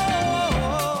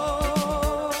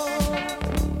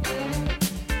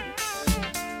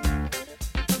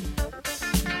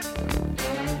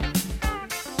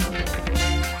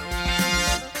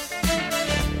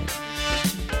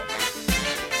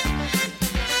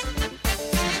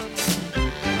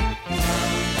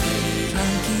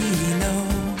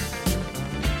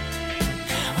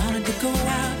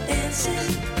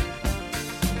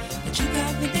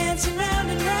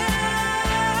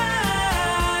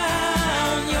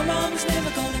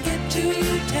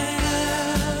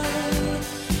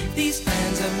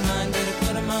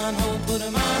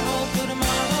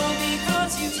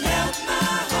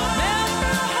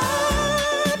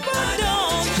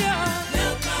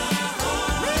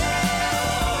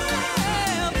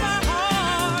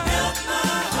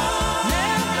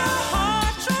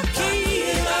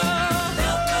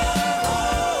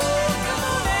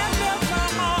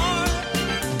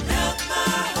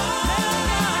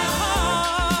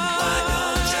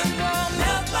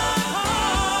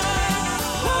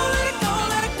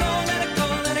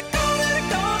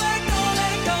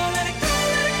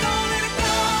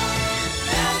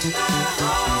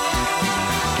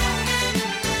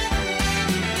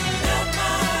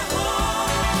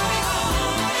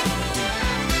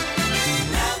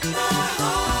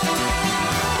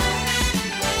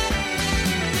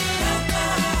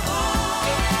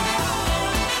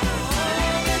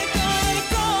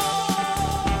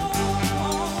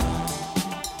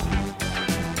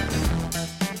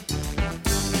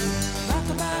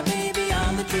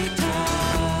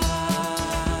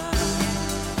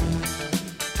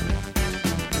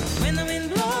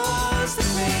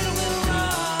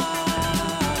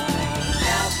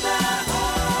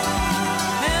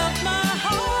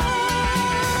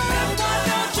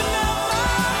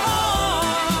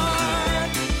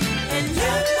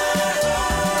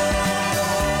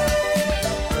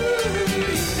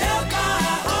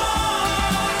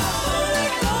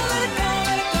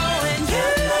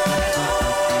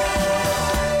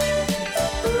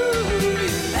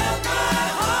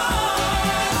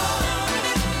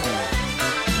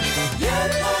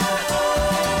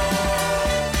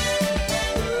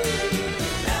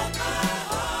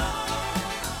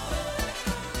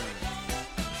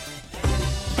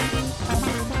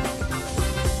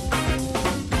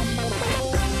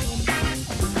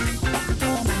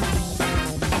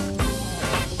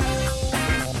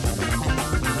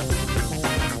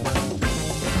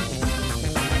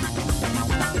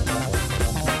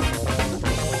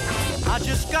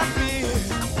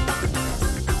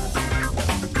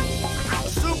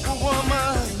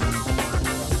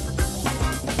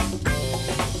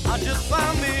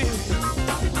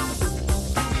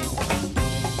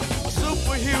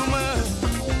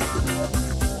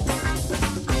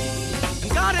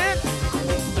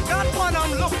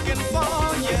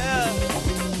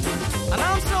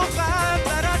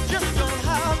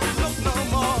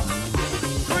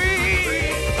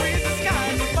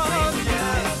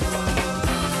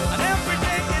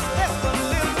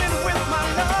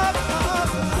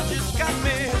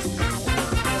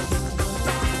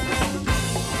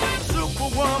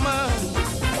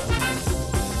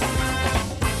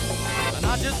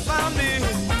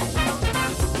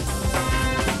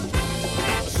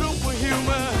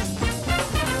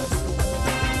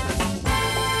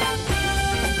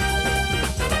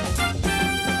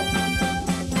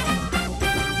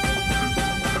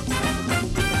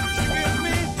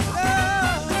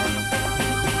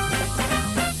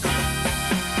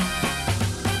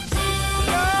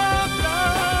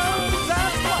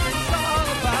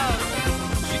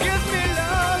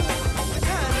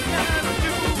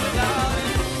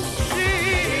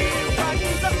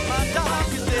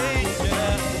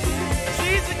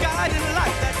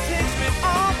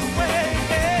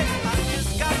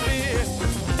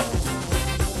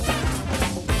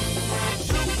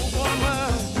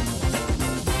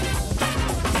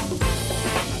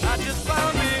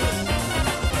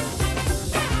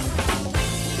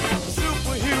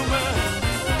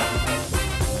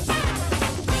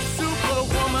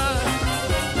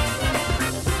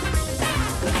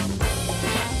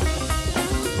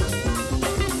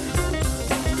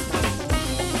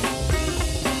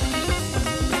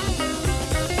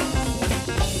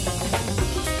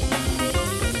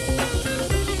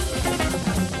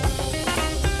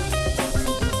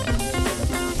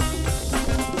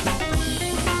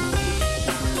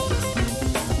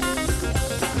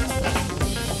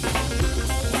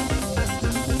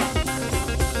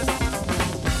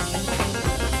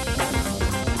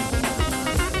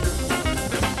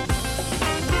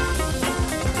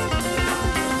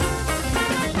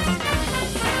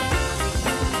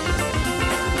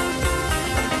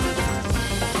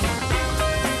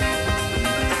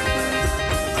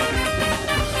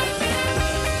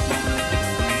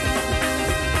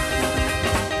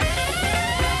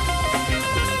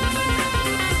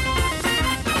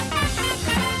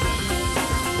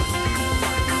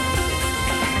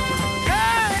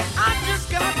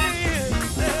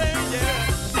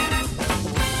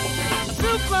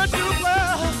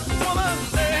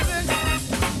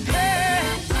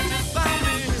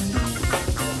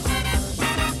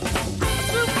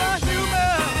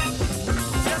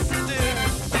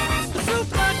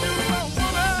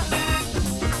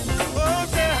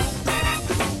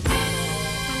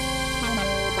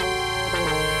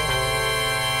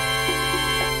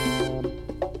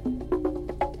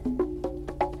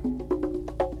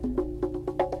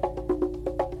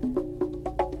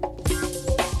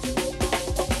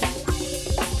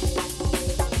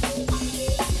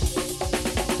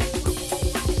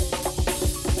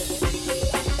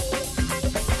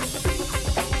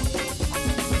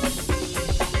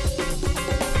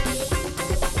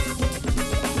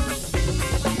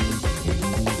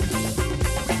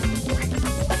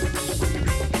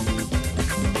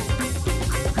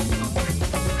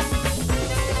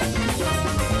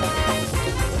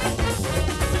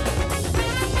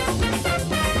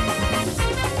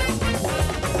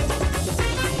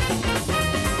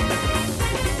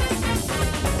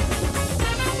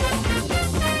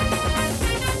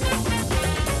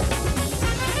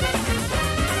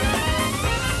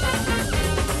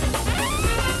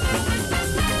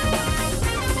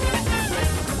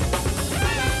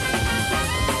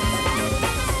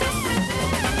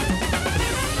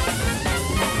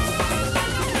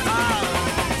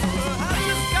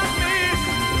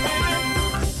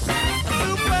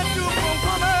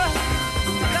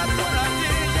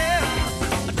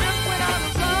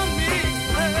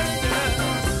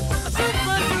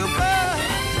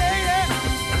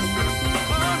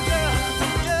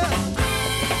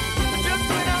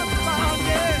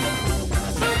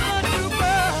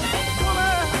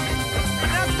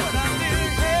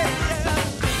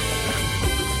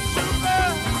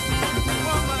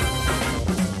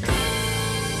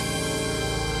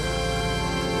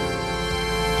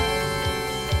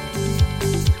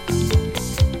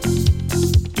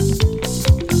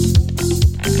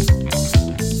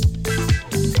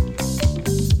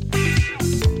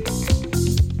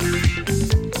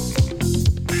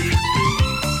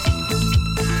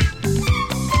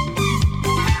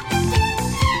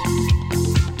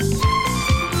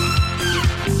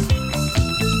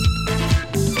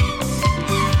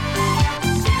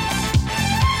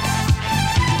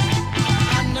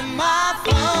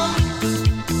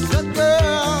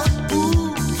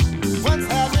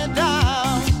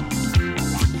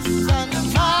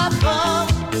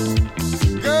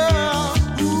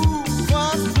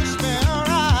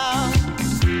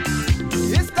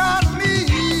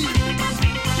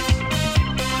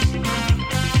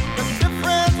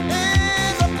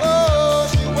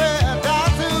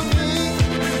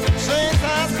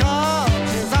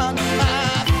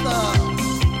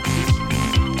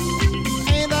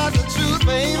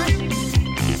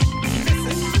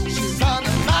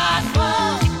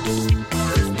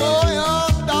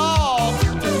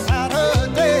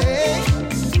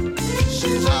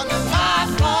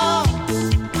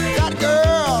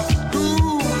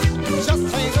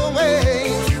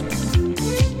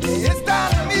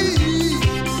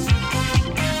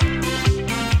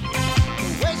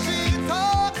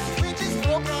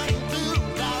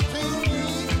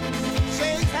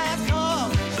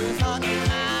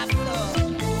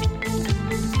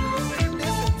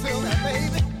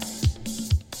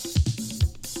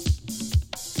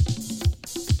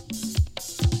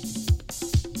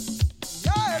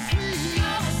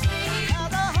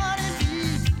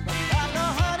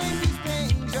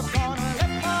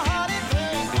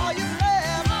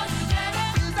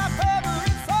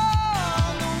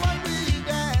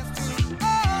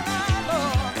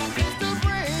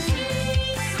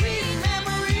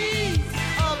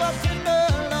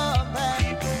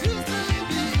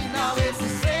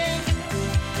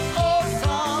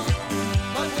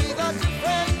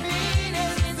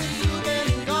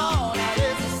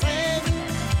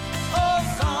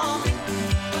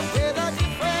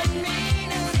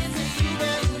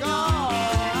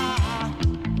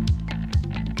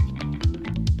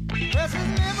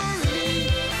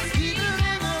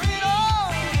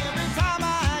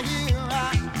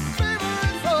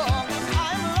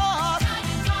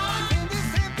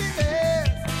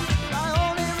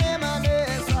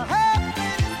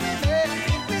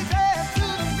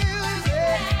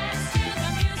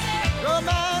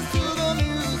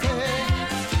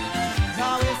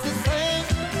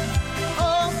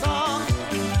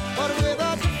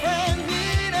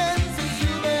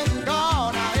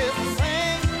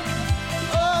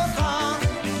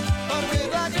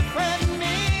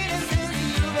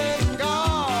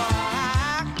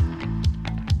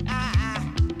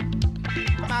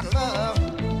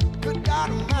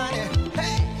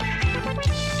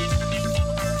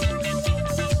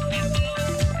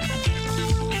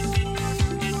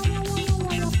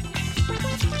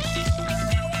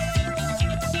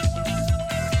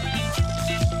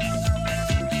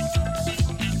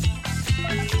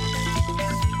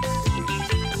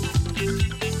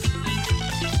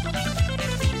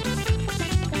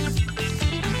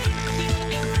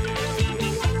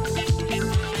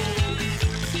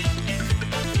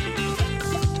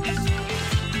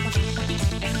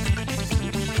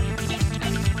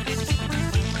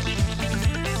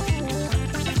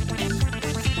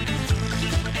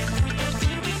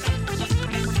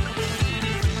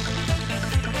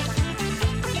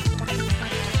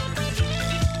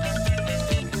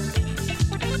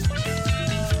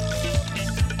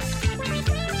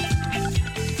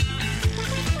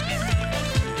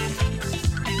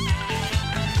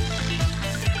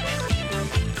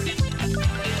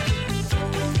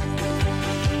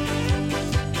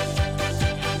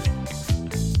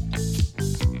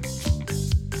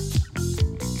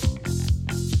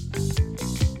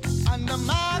 under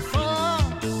my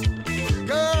thumb.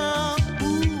 Girl,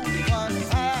 ooh, what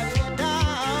had you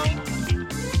down?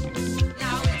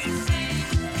 Now it's the same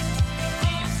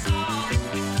old song,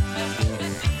 but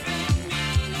with different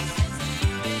meanings since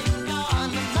you've been gone.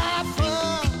 Under my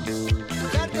thumb,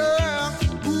 that girl,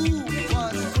 ooh,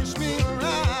 was push me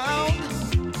around.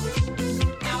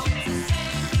 Now it's the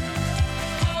same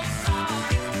old song,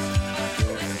 but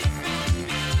with different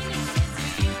meanings since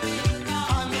you've been gone.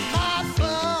 Under my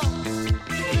thumb,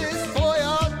 this boy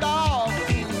or dog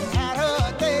had her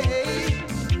day.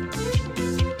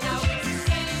 Now it's the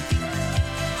same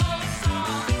old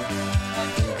song, but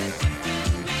with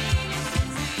different meanings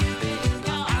since you've been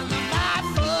gone. Under my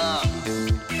thumb.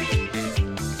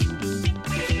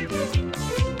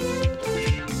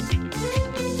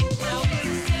 Now it's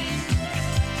the same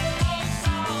old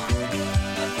song,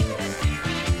 but with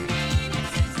different meanings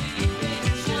since you've been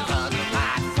gone. Under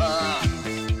my thumb.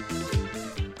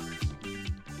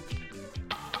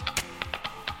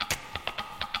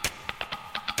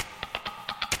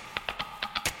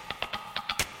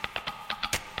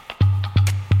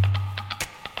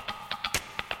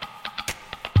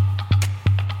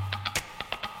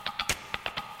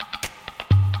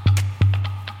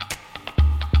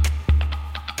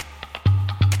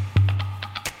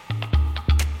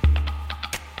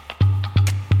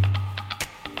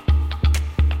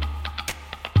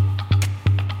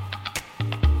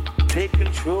 Take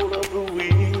control of the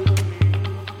wheel.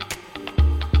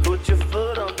 Put your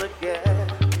foot on the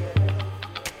gas.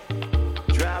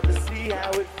 Drive to see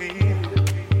how it feels.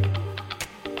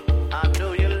 I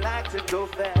know you like to go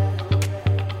fast.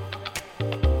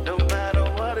 No matter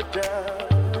what it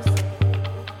does.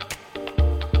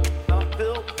 I'm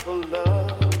built for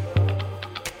love.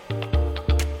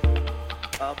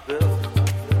 I'm built.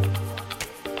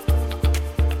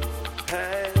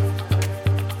 Hey.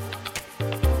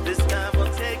 This time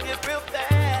we'll take it real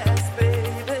fast,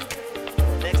 baby.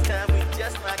 Next time we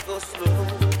just might go slow.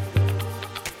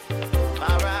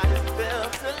 My ride is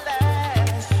built to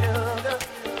last, sugar.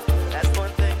 That's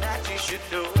one thing that you should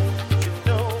know. Should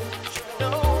know, should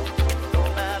know. No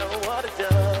matter what it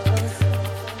does.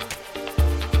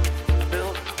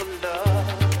 Built for love.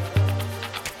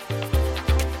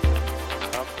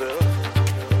 I'm built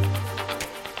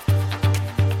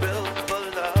for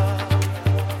love.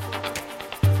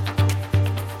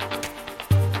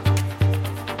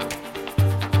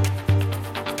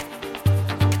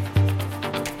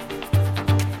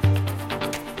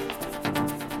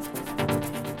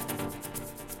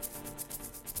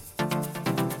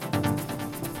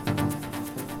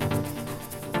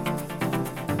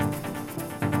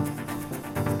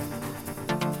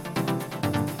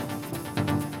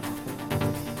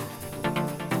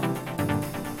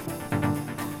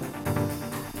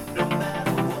 No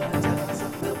matter what it does,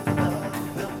 I'm built for love,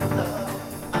 built for love.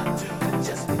 I do it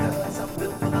just because I'm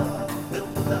built for love, built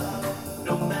for love.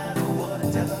 No matter what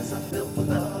it does, I'm built for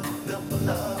love, built for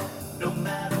love. No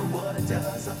matter what it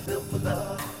does, I'm built for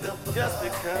love, built for love. Just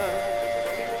because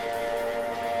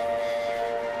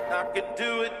I can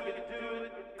do it,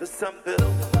 'cause I'm built for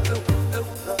love,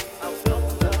 I'm built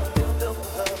for love, built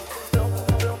for love, built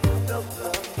for love, built for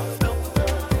love, I'm built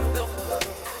for love, built for love,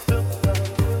 built for love,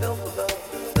 built for love,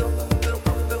 built for love,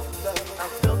 built for love,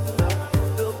 I'm built for love,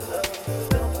 built for love,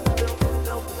 built for love, built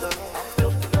for love, I'm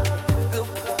built for love, built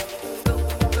for love, built for love,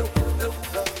 built for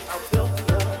love, I'm built for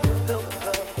love, built for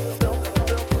love, built for love,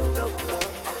 built for love,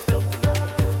 I'm built for love,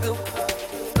 built for love, built for love,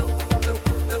 built for love,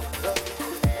 built for love,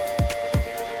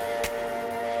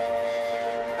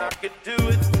 I can do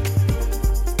it.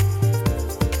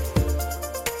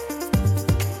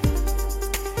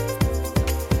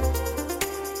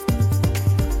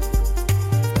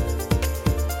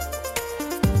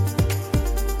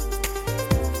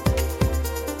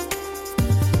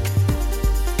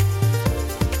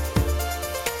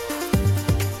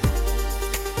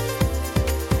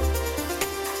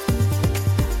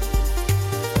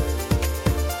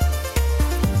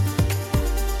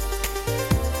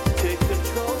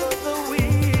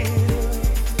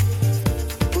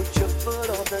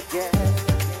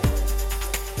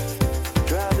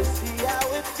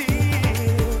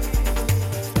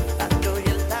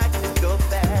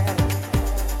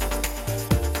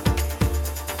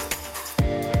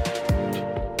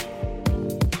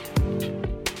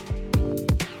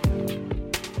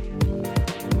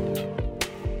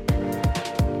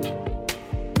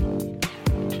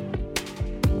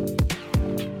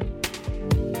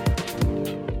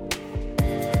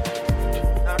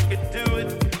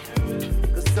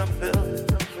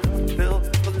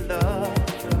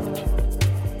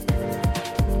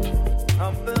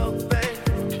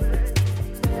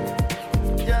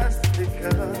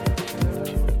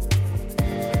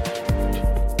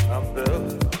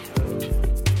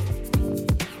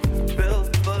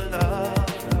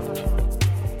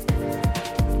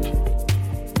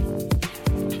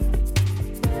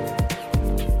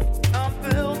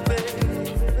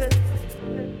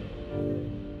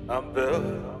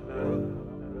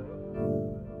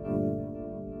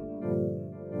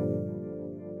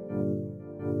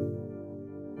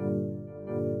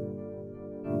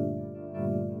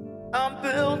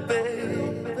 built,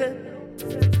 baby.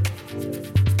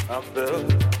 I'm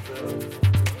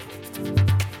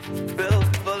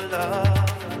built for love.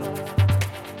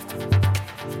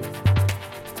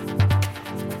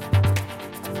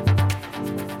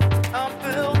 I'm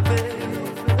built, baby.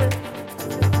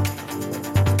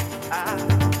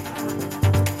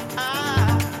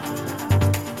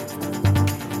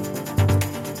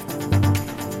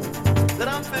 That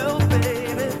I'm built,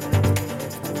 baby.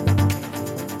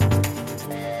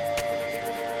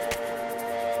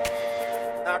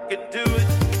 I can do it.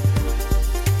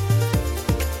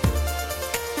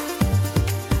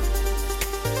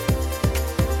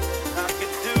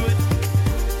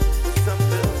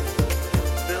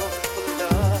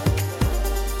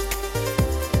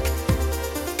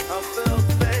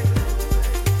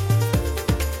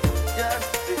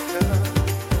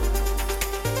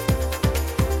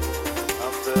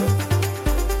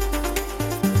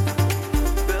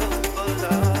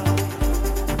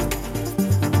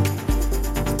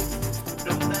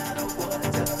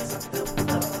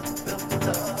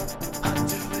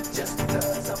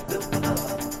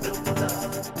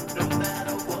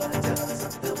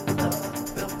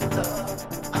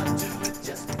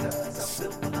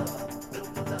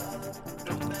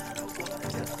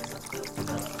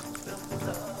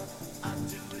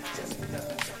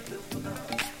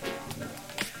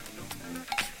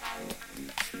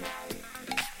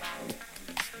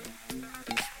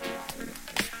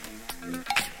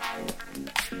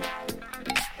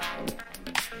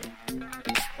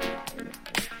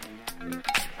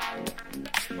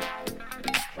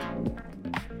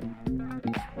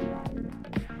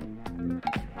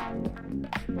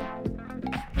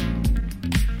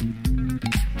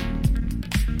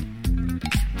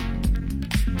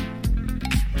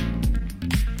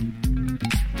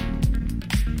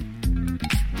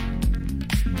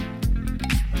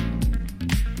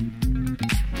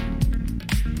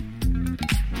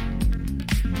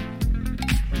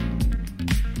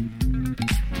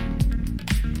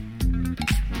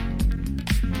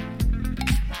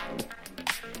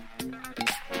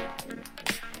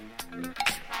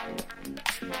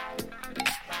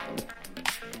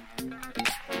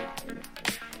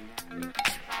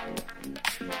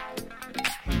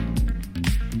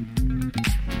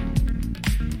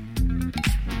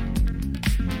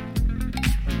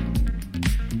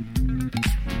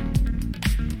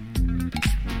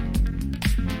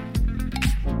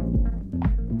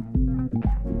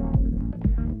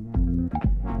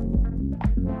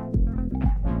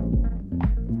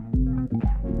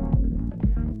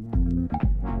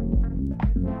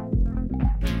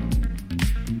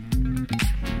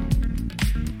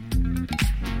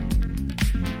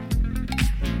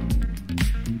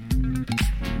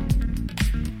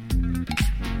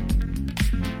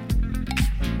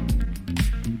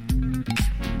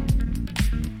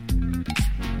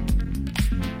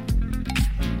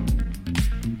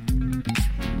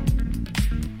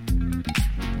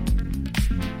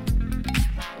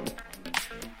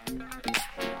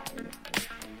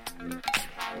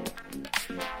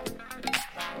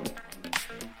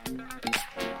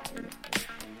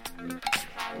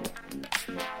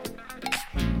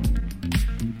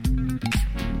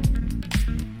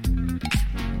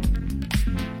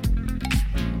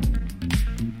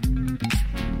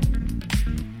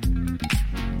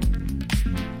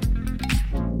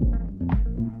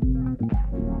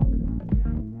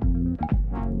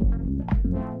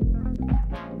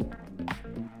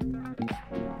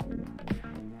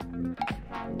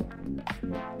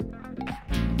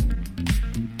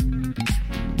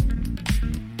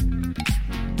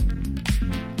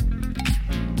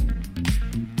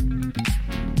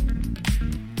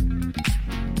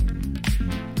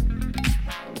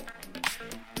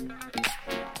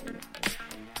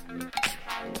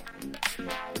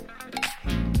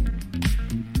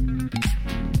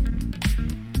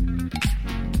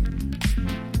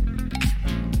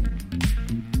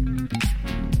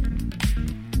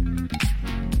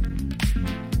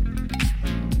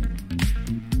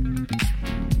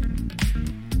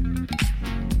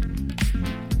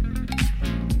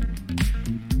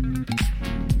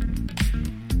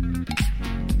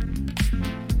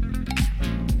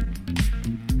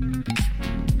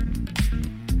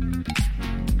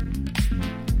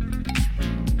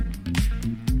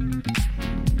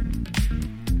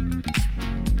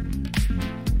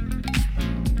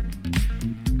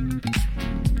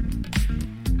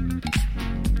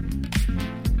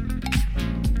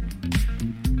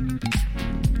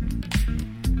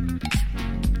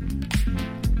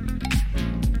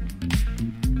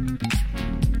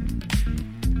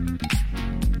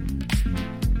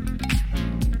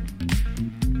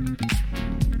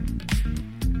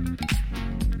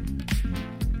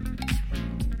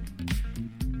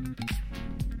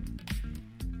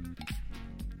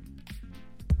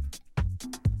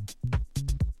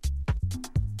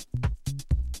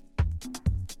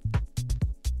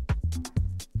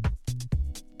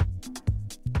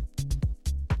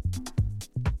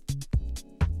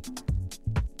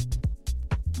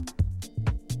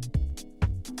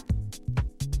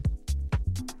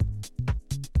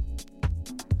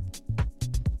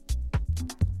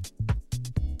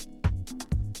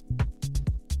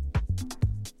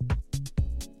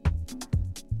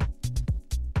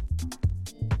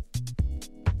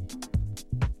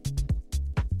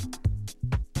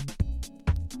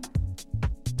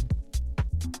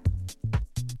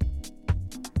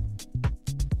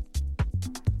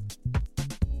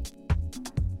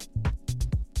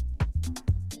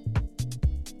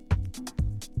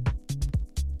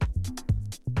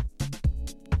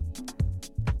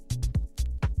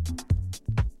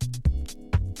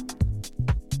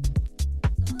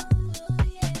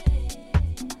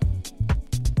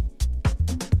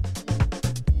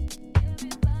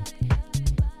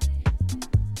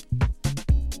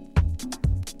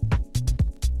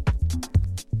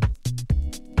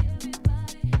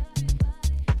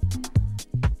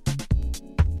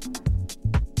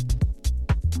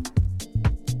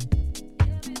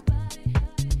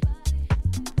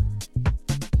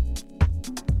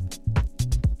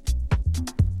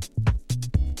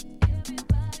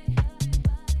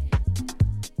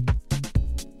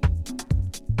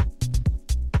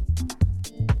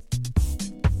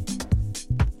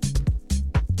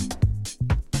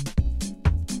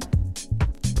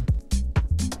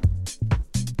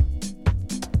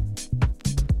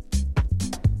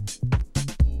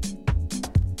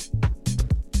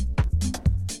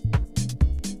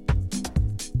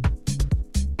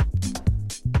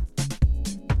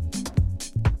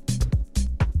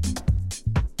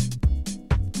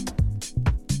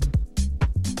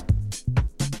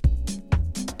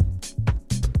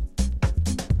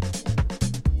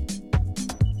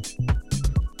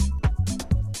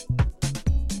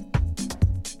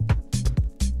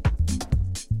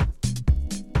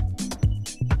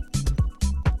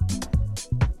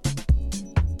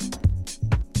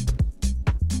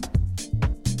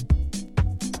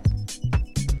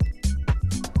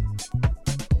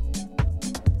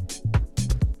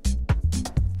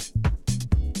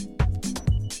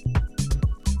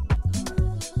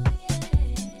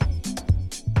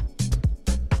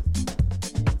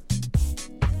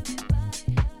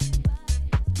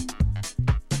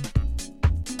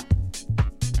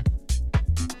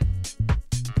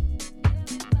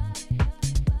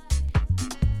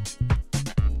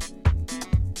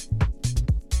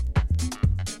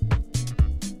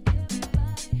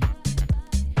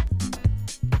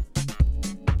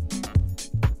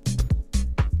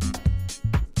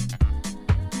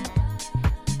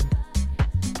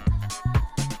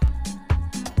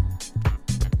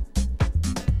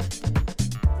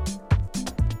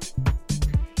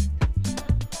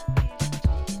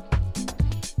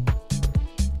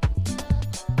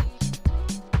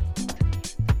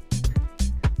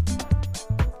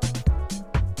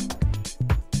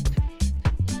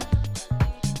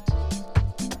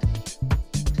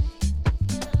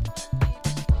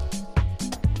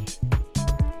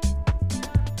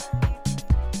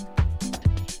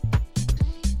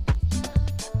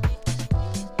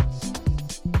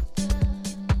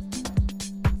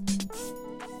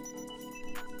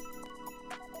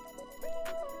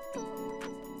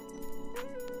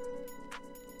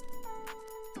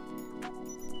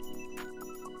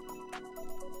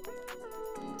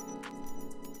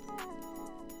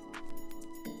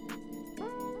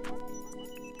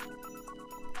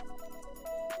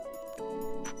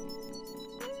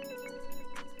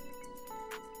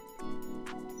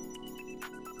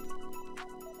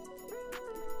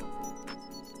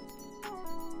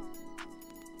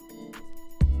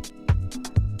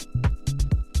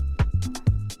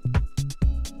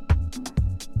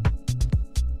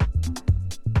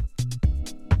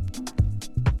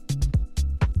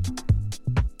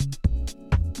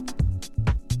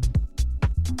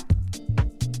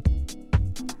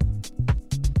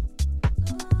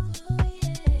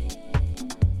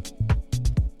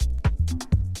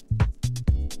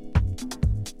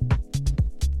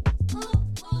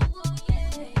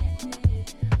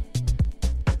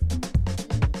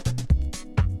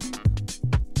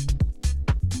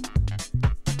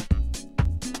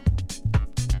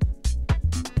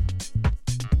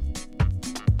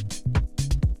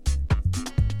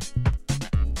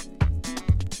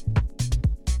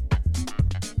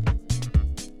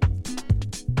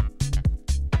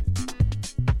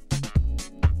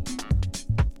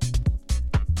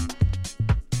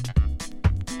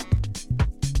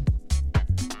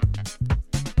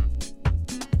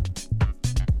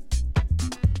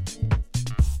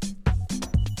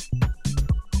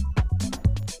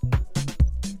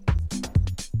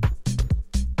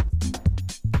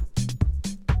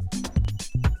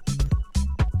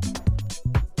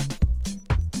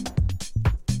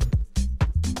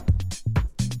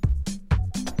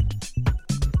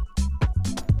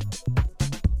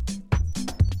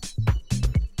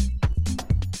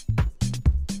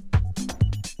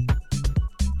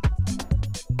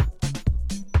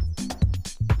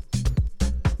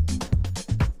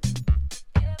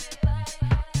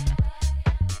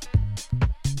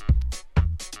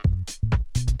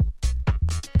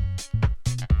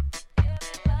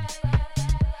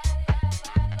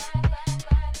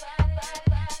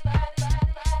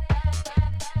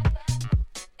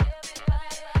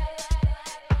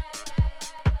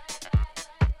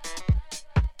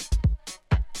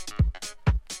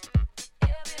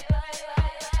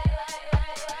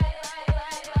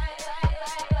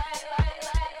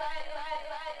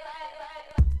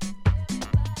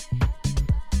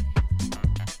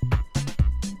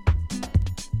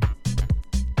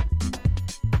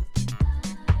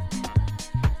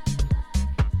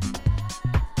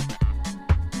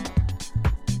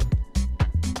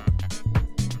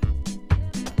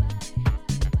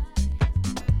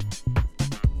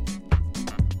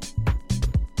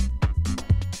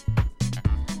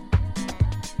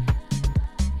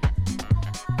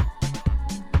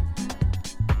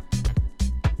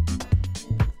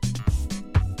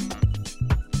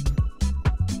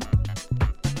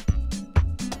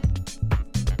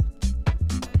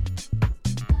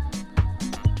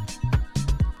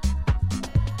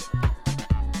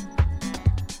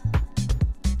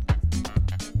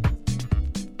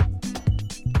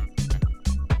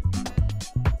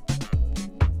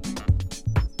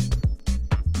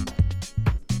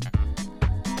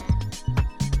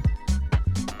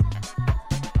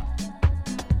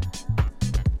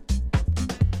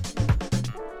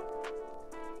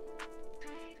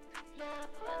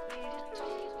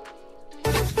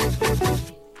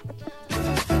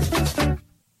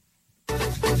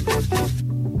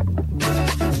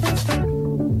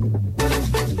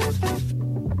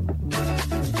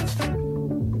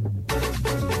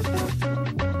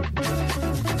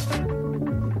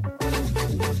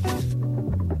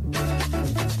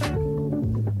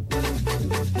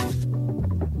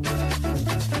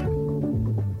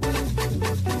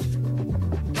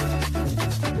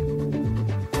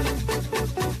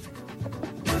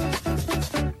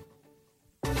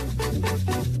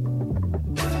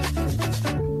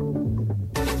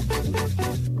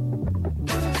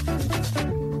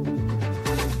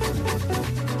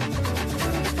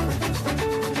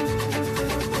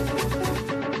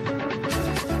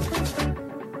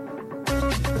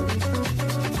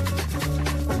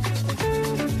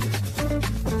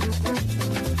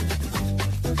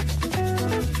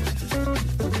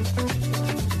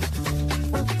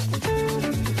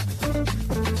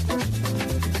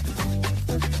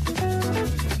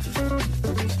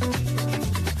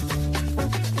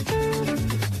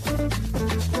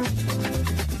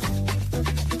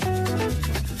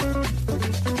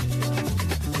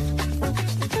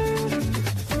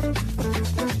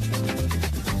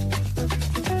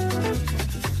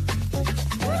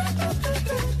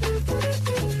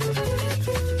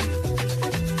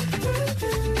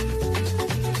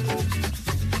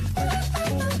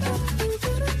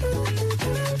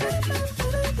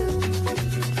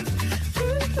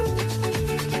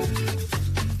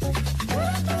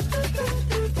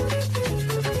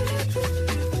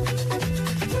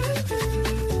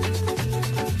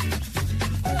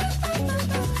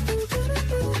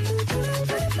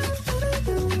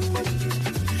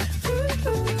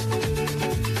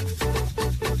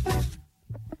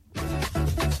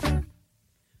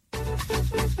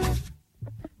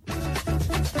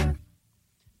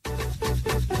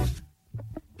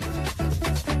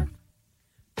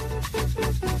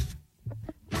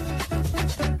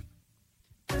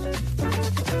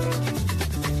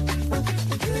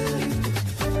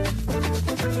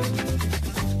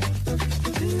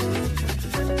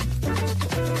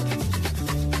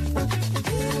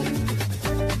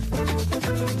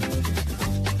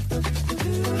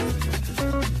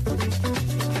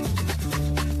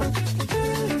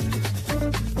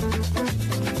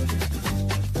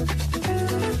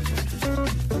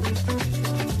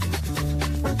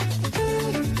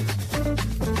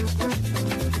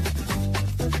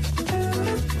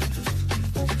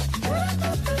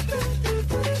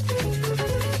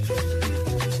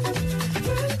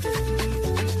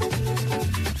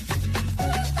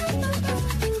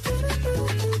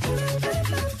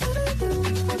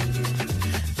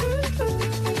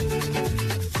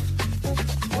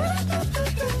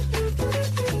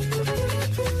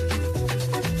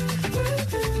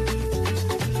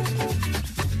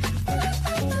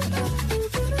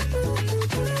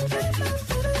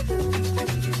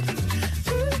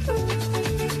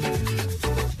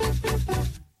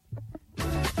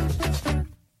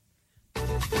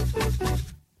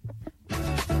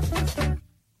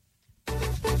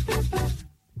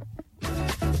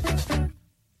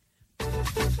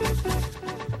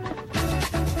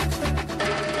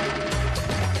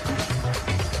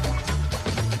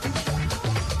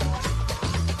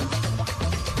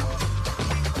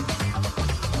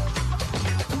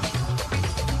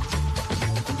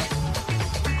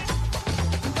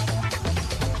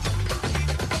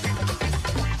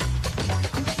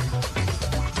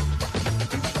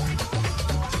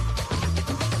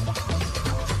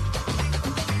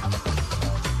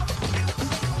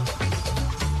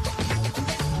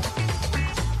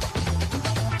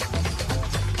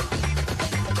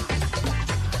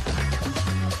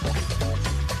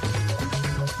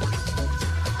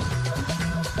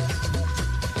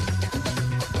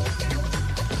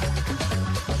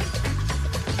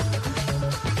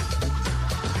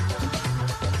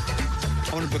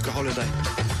 I want to book a holiday.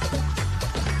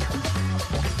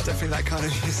 Definitely that kind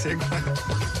of music.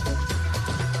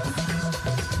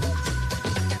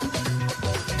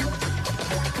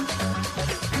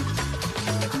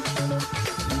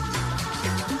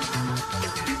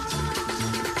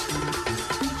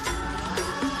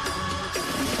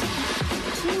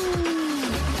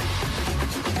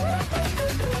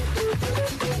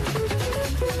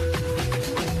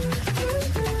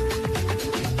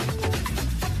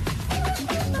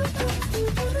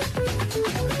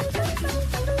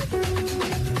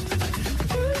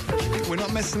 We're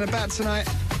not messing about tonight.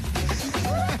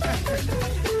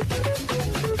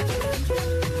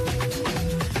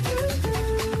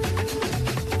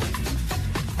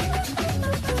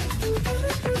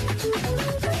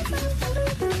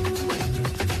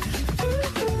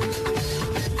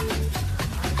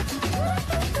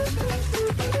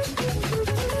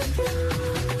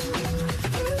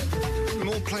 I'm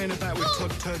all playing about with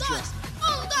Todd Turgeon.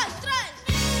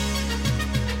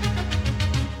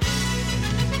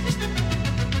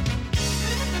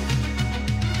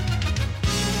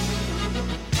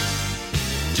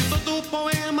 De todo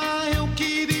poema eu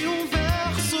queria um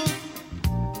verso,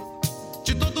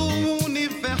 de todo o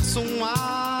universo um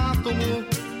átomo,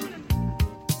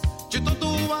 de todo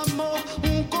o amor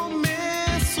um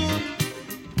começo,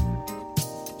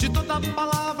 de toda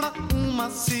palavra uma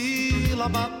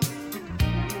sílaba,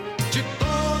 de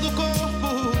todo o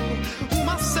corpo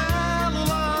uma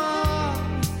célula,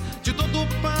 de todo o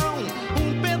pão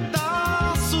um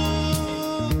pedaço,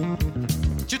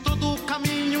 de todo o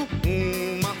caminho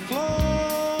uma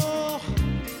flor,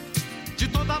 de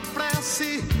toda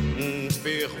prece um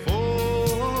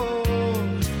fervor,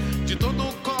 de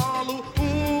todo colo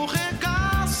um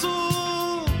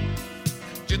regaço,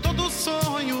 de todo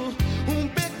sonho um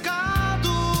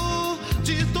pecado,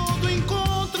 de todo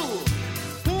encontro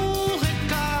um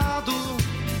recado,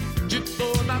 de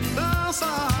toda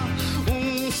dança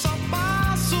um só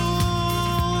passo,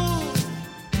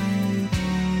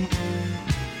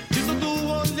 de todo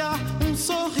olhar um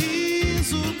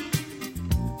sorriso,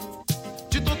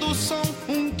 de todo som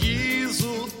um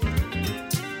guizo,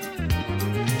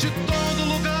 de todo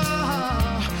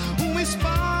lugar um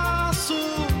espaço.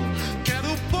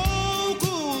 Quero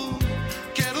pouco,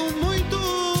 quero muito,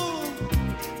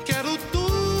 quero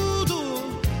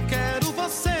tudo, quero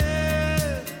você.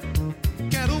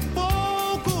 Quero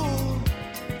pouco,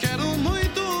 quero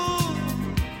muito,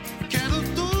 quero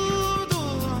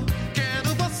tudo,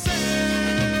 quero você.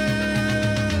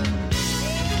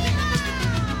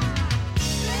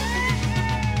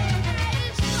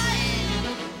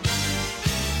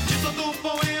 De todo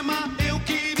poema eu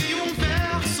queria um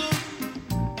verso,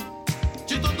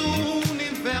 de todo o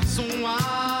universo um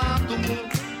átomo,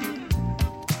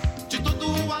 de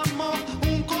todo o amor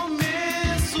um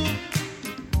começo,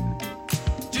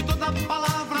 de toda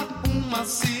palavra uma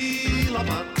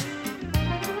sílaba,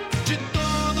 de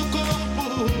todo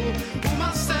corpo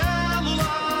uma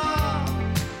célula,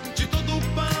 de todo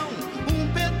pão um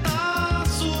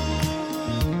pedaço,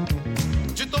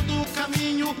 de todo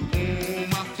caminho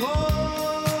uma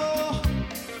flor,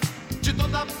 de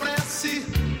toda prece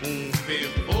um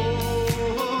fervor,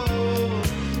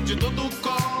 de todo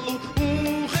colo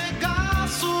um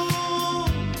regaço,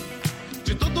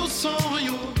 de todo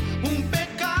sonho um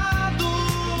pecado,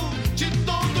 de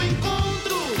todo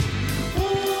encontro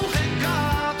um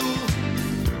recado,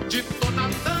 de toda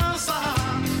dança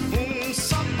um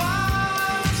só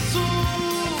passo,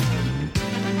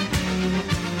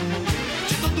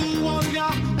 de todo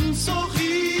olhar um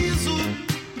sorriso,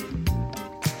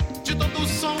 de todo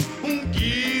som um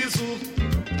guizo,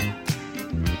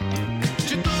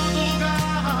 de todo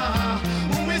lugar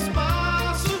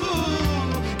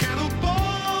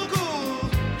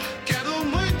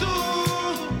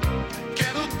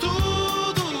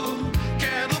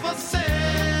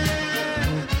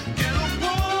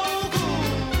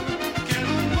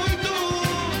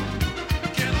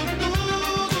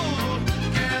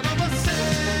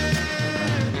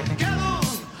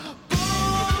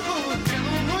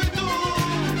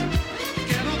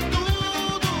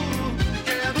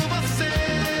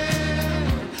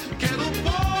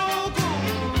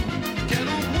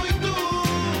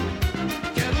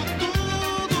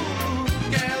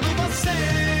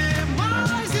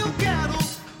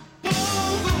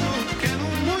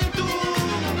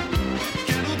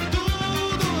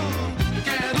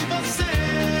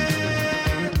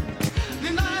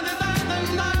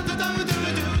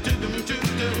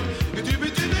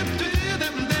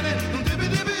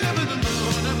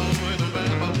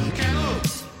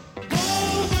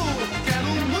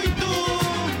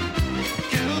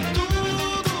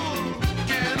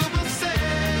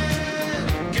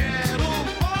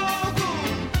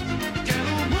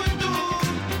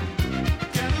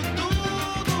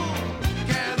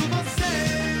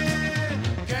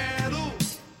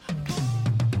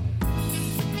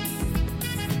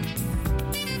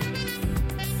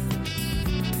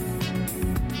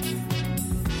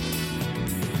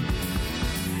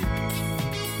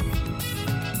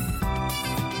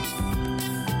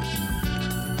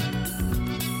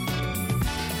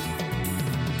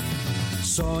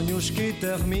Sonhos que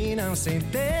terminam sem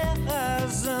ter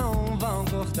razão vão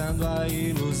cortando a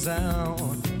ilusão.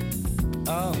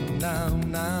 Oh, não,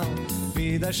 não.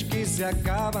 Vidas que se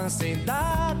acabam sem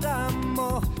dar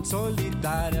amor,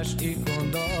 solitárias e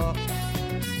com dor.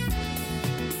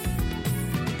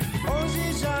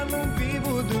 Hoje já não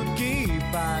vivo do que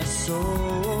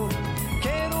passou.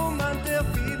 Quero manter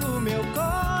vivo meu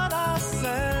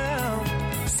coração.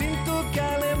 Sinto que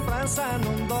a lembrança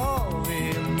não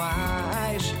dói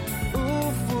mais.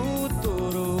 O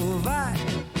futuro vai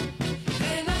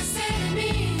renascer em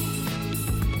mim.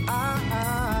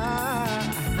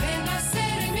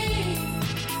 Renascer em mim.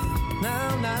 Não,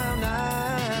 não,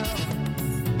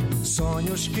 não.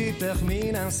 Sonhos que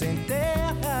terminam sem ter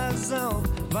razão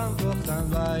vão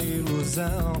cortando a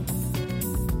ilusão.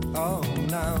 Oh,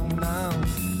 não, não.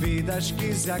 Vidas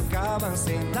que se acabam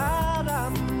sem dar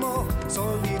amor,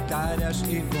 solitárias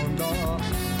e com dor.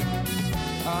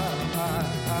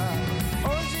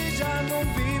 Hoje já não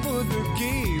vivo do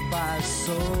que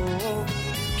passou.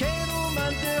 Quero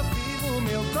manter vivo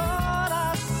meu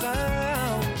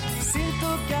coração.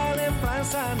 Sinto que a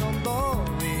lembrança não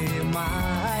dói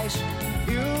mais.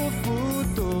 E o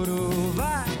futuro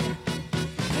vai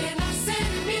renascer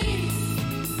em mim.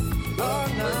 Oh,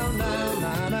 não, não,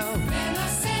 não, não.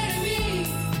 Renascer em mim.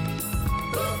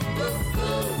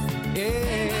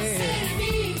 Renascer em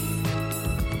mim.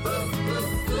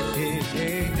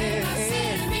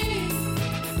 Renascer em mim.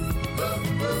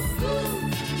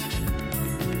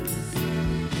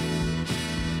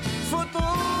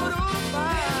 Futuro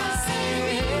vai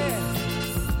renascer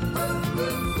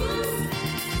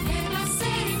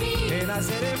em mim.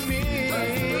 Renascer em mim.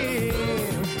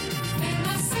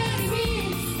 Renascer em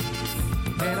mim.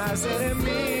 Renascer em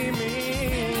mim.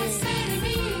 Renascer em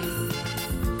mim.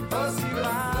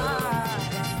 Oscilar.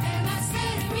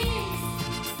 Renascer em mim.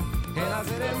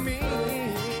 Renascer em mim.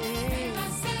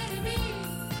 Renascer em mim.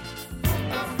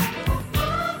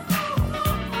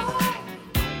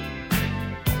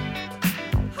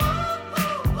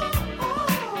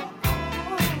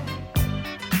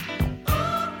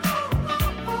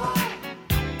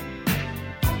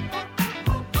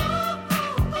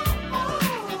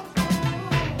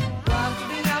 Guarde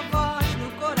minha voz no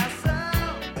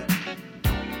coração.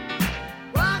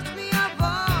 Guarde minha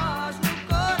voz no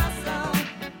coração.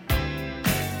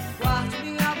 Guarde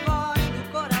minha voz no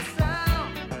coração.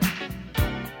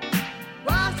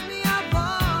 Guarde minha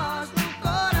voz no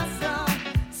coração.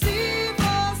 Se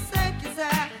você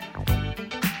quiser,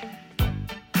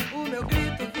 o meu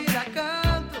grito vira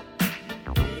canto.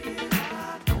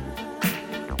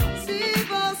 Se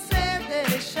você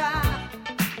deixar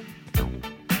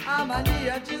a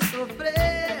mania de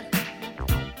sofrer,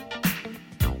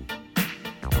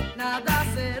 nada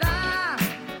será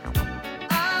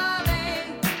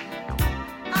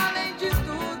além de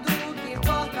tudo. O que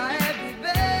importa é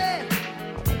viver,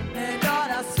 melhor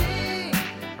assim,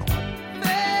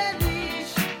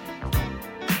 feliz.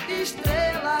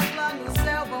 Estrelas lá no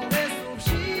céu vão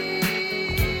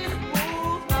ressurgir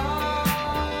por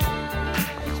nós.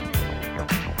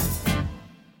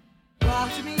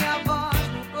 Guarde minha voz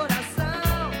no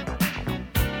coração.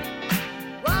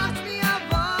 Guarde minha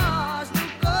voz no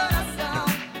coração.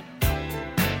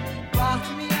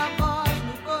 Guarde minha voz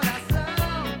no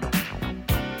coração.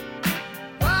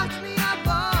 Guarde minha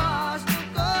voz no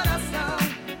coração.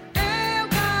 Eu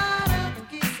garanto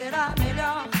que será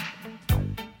melhor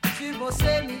se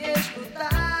você me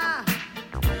escutar.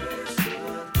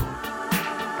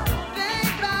 Vem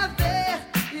pra ver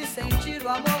e sentir o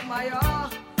amor maior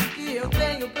que eu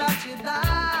tenho pra te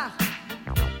dar.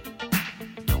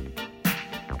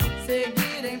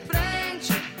 Seguir em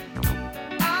frente,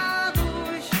 a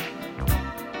luz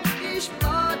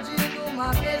explode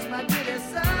numa mesma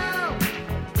direção.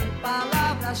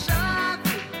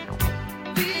 Palavra-chave,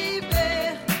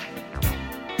 viver.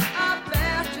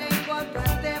 Aperte enquanto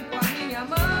é tempo a minha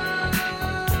mão.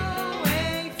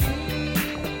 Enfim.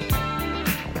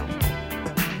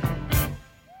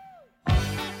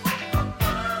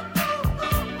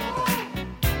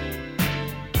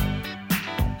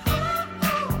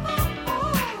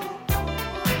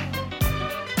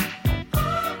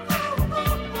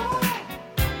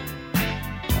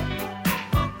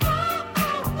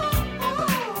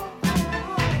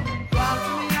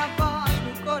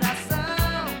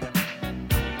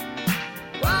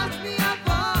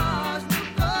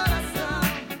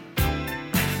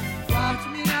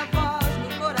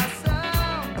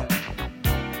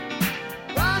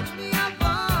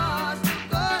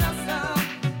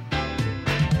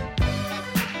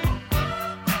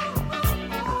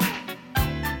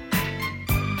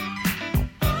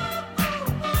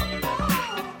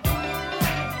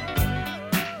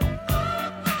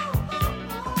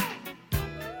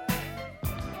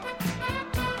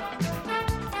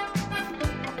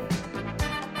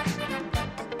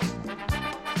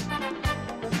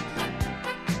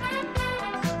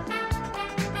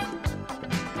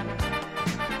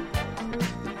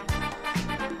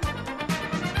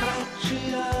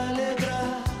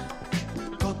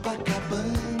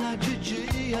 Copacabana de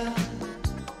dia,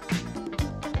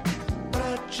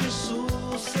 pra te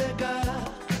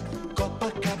sossegar.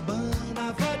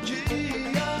 Copacabana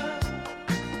vadia,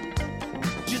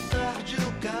 de tarde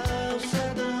o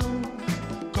calçadão.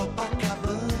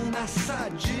 Copacabana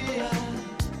sadia,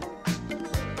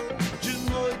 de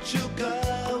noite o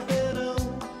caldeirão.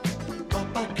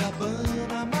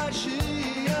 Copacabana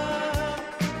magia,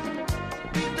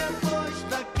 e depois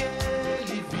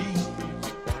daquele vinho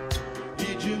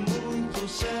e de muito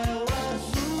céu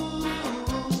azul,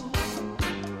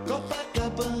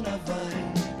 Copacabana vai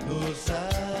nos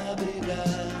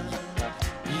abrigar.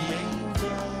 E em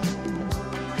vão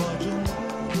pode o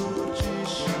mundo te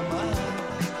chamar,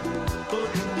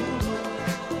 todo mundo,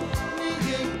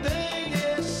 ninguém tem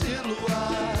esse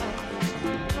luar.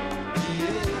 E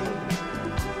eu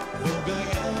vou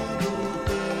ganhando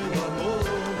teu amor,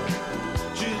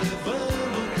 te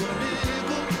levando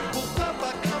comigo por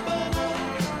Copacabana,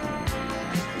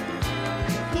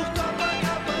 por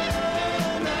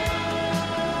Copacabana.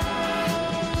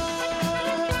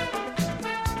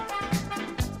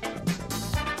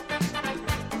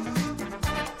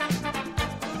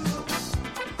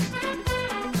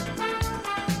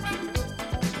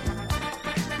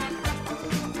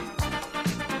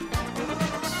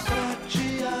 Pra te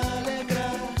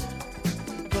alegrar,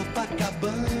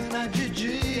 Copacabana de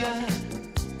dia,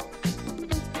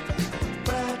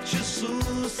 pra te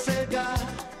sossegar.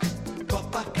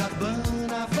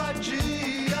 Copacabana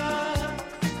vadia,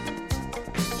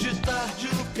 de tarde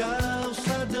o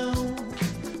calçadão.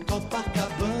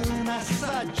 Copacabana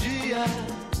sadia,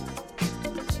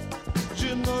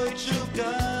 de noite o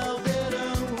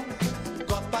caldeirão.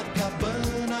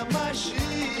 Copacabana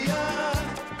magia,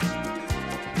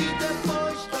 e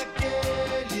depois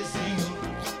daquele zinho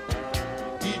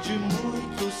e de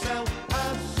muito céu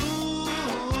azul,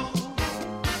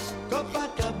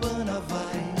 Copacabana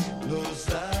vai nos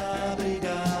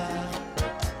abrigar.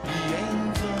 E em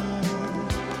vão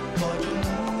pode o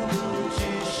mundo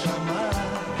te chamar,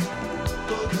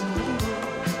 todo mundo,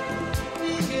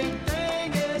 ninguém tem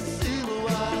esse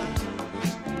luar.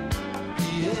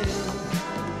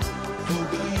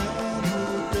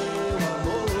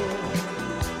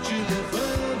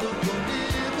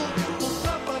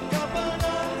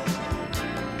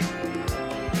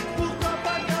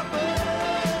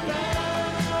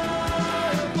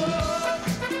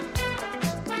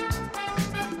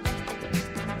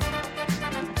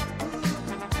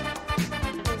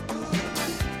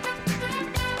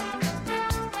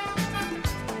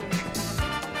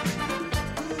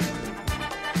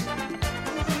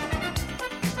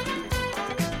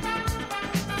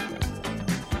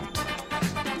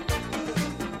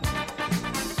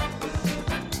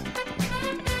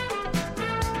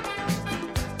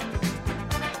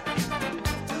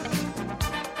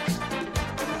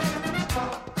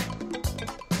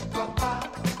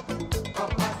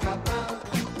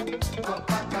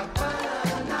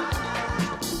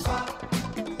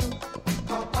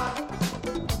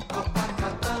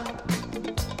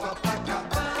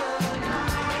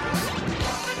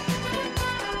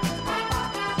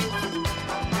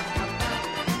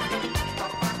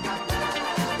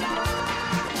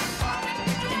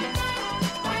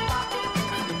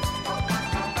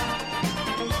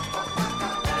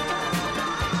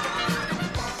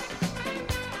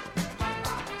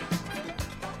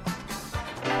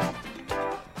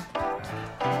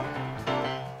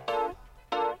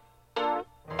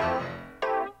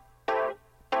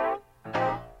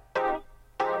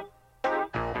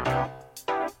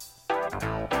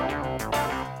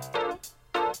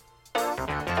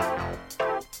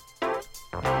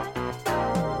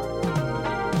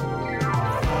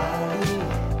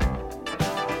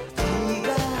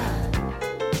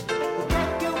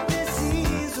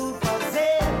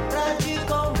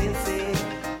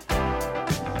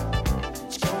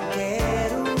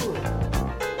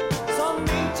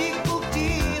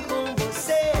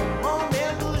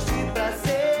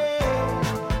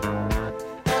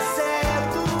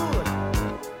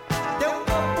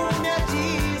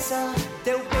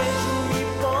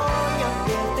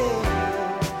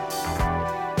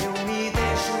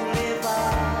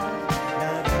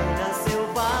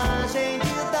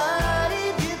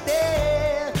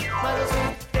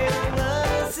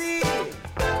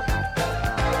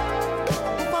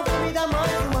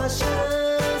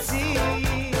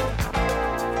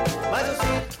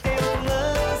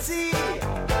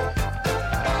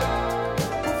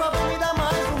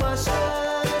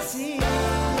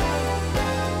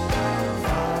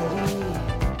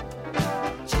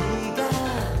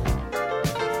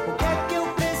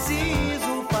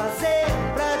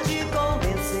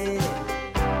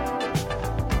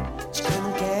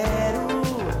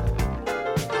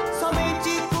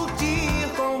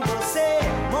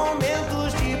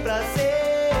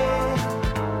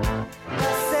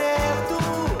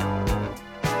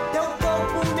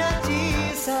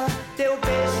 teu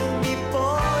beijo me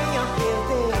põe a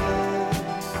perder.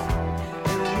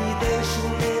 Eu me deixo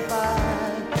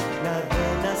levar na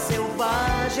gana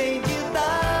selvagem de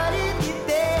dar e de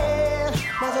ter.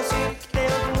 Mas eu sei que tem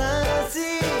outro lance.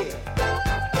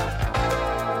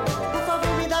 Por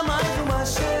favor, me dá mais uma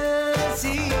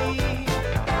chance.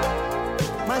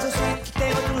 Mas eu sei que tem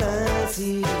outro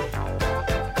lance.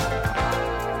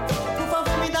 Por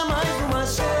favor, me dá mais uma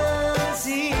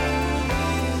chance.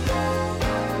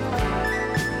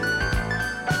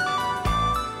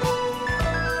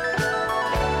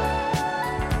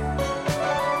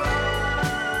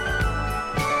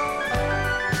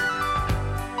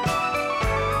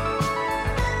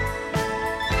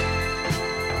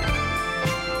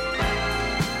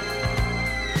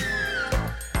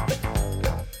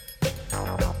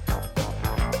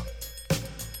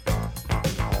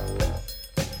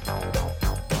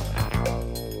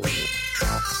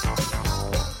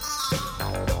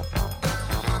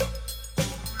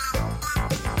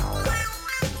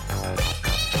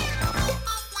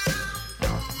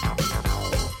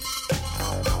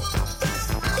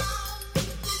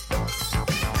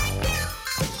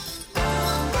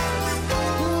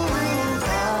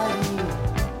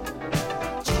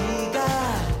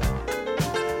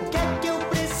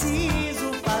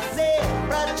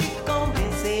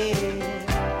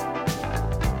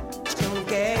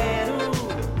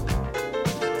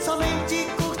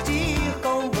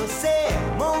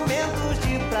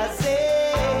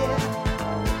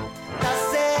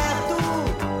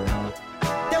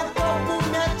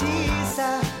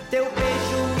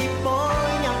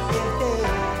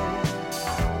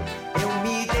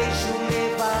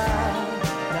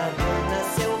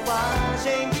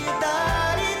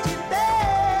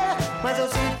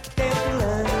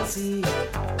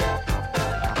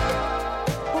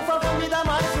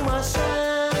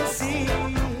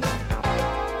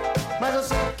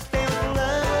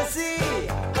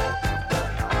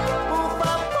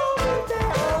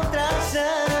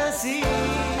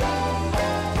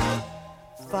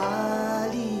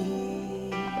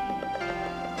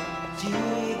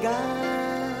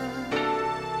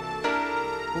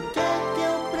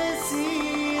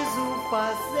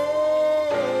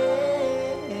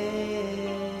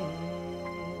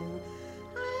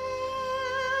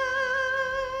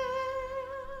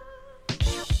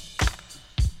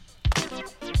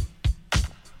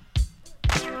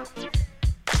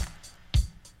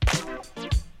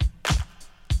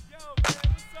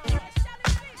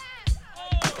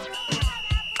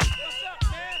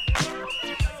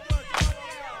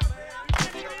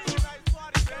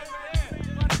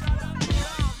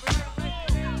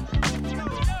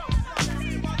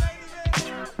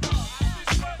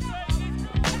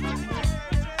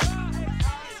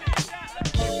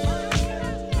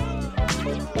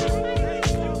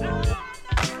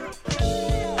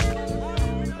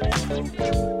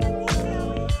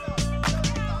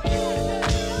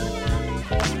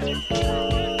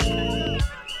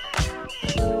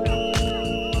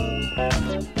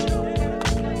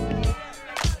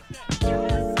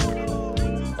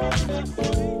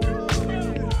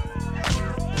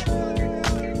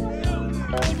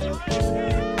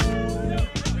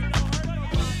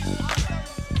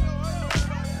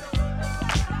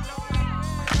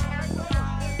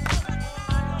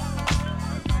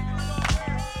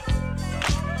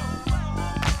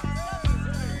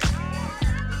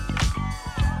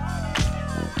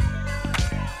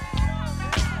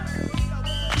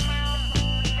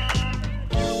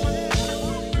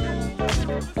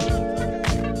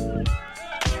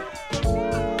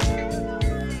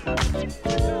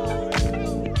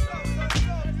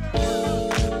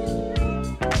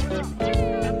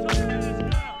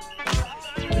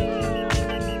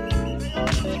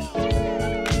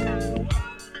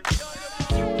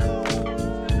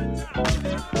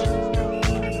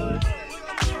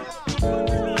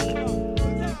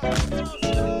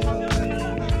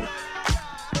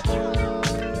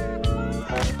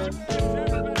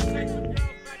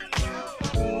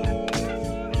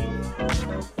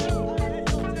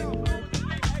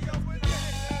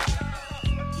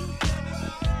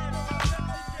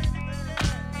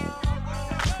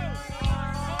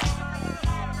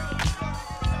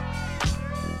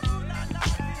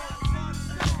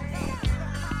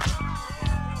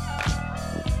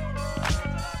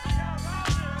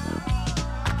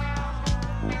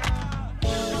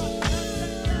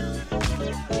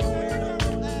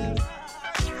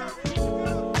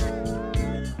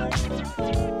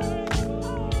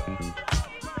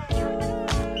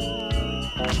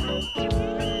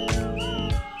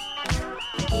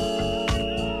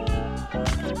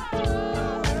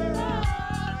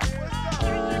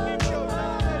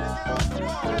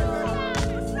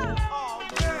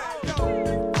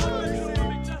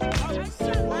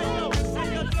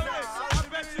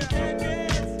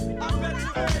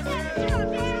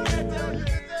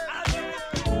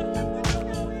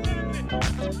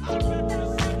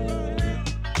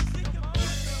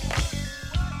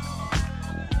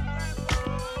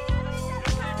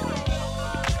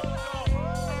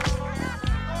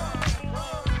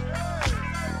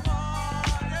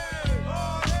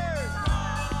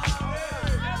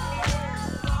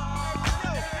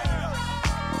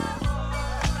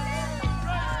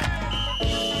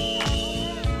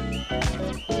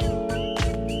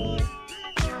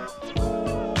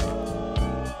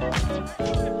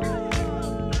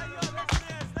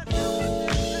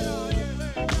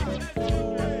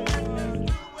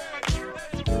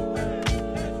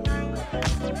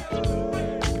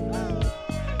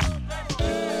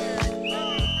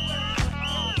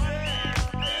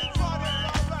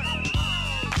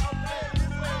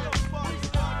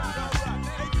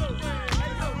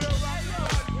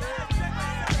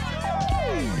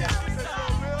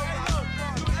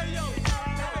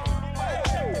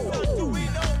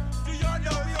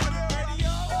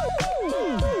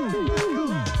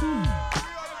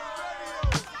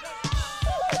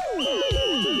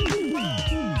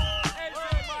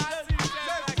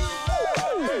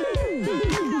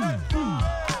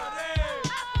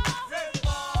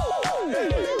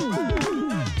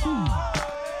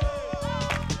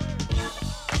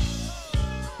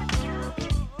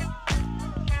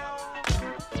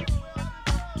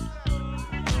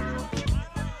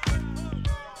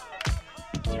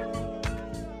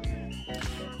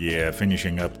 Yeah,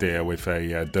 finishing up there with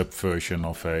a dub version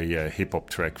of a hip-hop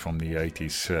track from the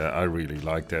 80s. I really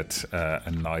like that.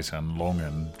 And nice and long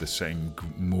and the same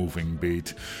moving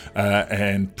beat.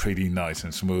 And pretty nice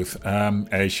and smooth.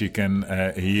 As you can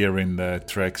hear in the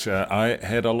tracks, I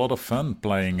had a lot of fun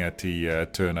playing at the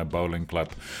Turner Bowling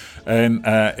Club. And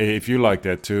if you like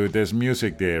that too, there's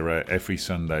music there every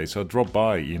Sunday. So drop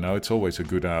by, it's always a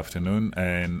good afternoon.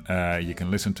 And you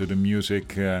can listen to the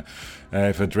music,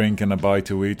 have a drink and a bite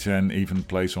to eat, and even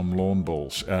play some lawn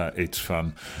bowls. It's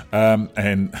fun.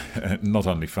 And not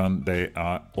only fun, they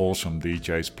are awesome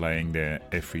DJs playing there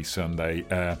every Sunday.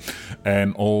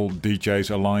 And all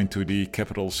DJs aligned to the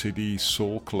Capital City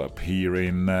Soul Club here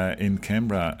in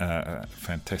Canberra.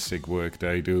 Fantastic work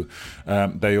they do.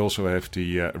 They also have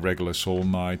the regular soul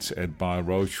nights at Bar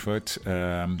Rochefort.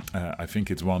 I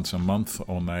think it's once a month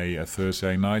on a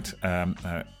Thursday night.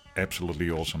 Absolutely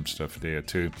awesome stuff there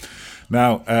too.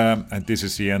 Now, this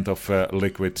is the end of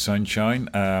Liquid Sunshine.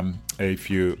 If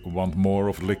you want more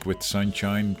of Liquid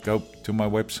Sunshine, go to my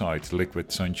website,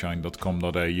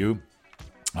 liquidsunshine.com.au.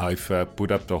 I've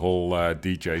put up the whole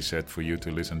DJ set for you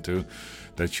to listen to.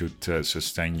 That should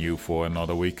sustain you for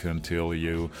another week until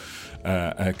you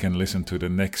can listen to the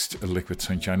next Liquid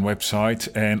Sunshine website.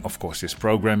 And of course, this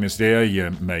program is there.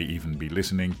 You may even be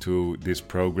listening to this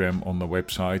program on the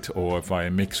website or via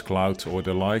Mixcloud or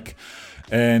the like.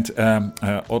 And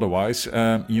otherwise,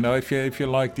 if you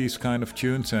like these kind of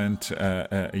tunes and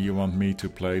you want me to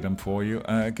play them for you,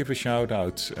 give a shout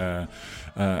out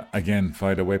again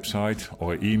via the website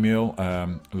or email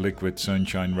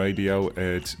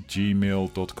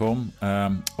liquidsunshineradio@gmail.com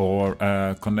or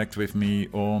connect with me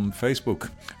on Facebook.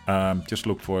 Just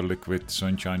look for Liquid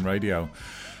Sunshine Radio.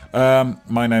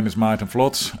 My name is Maarten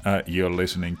Vlot. You're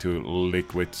listening to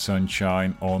Liquid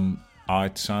Sunshine on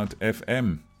Artsound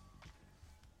FM.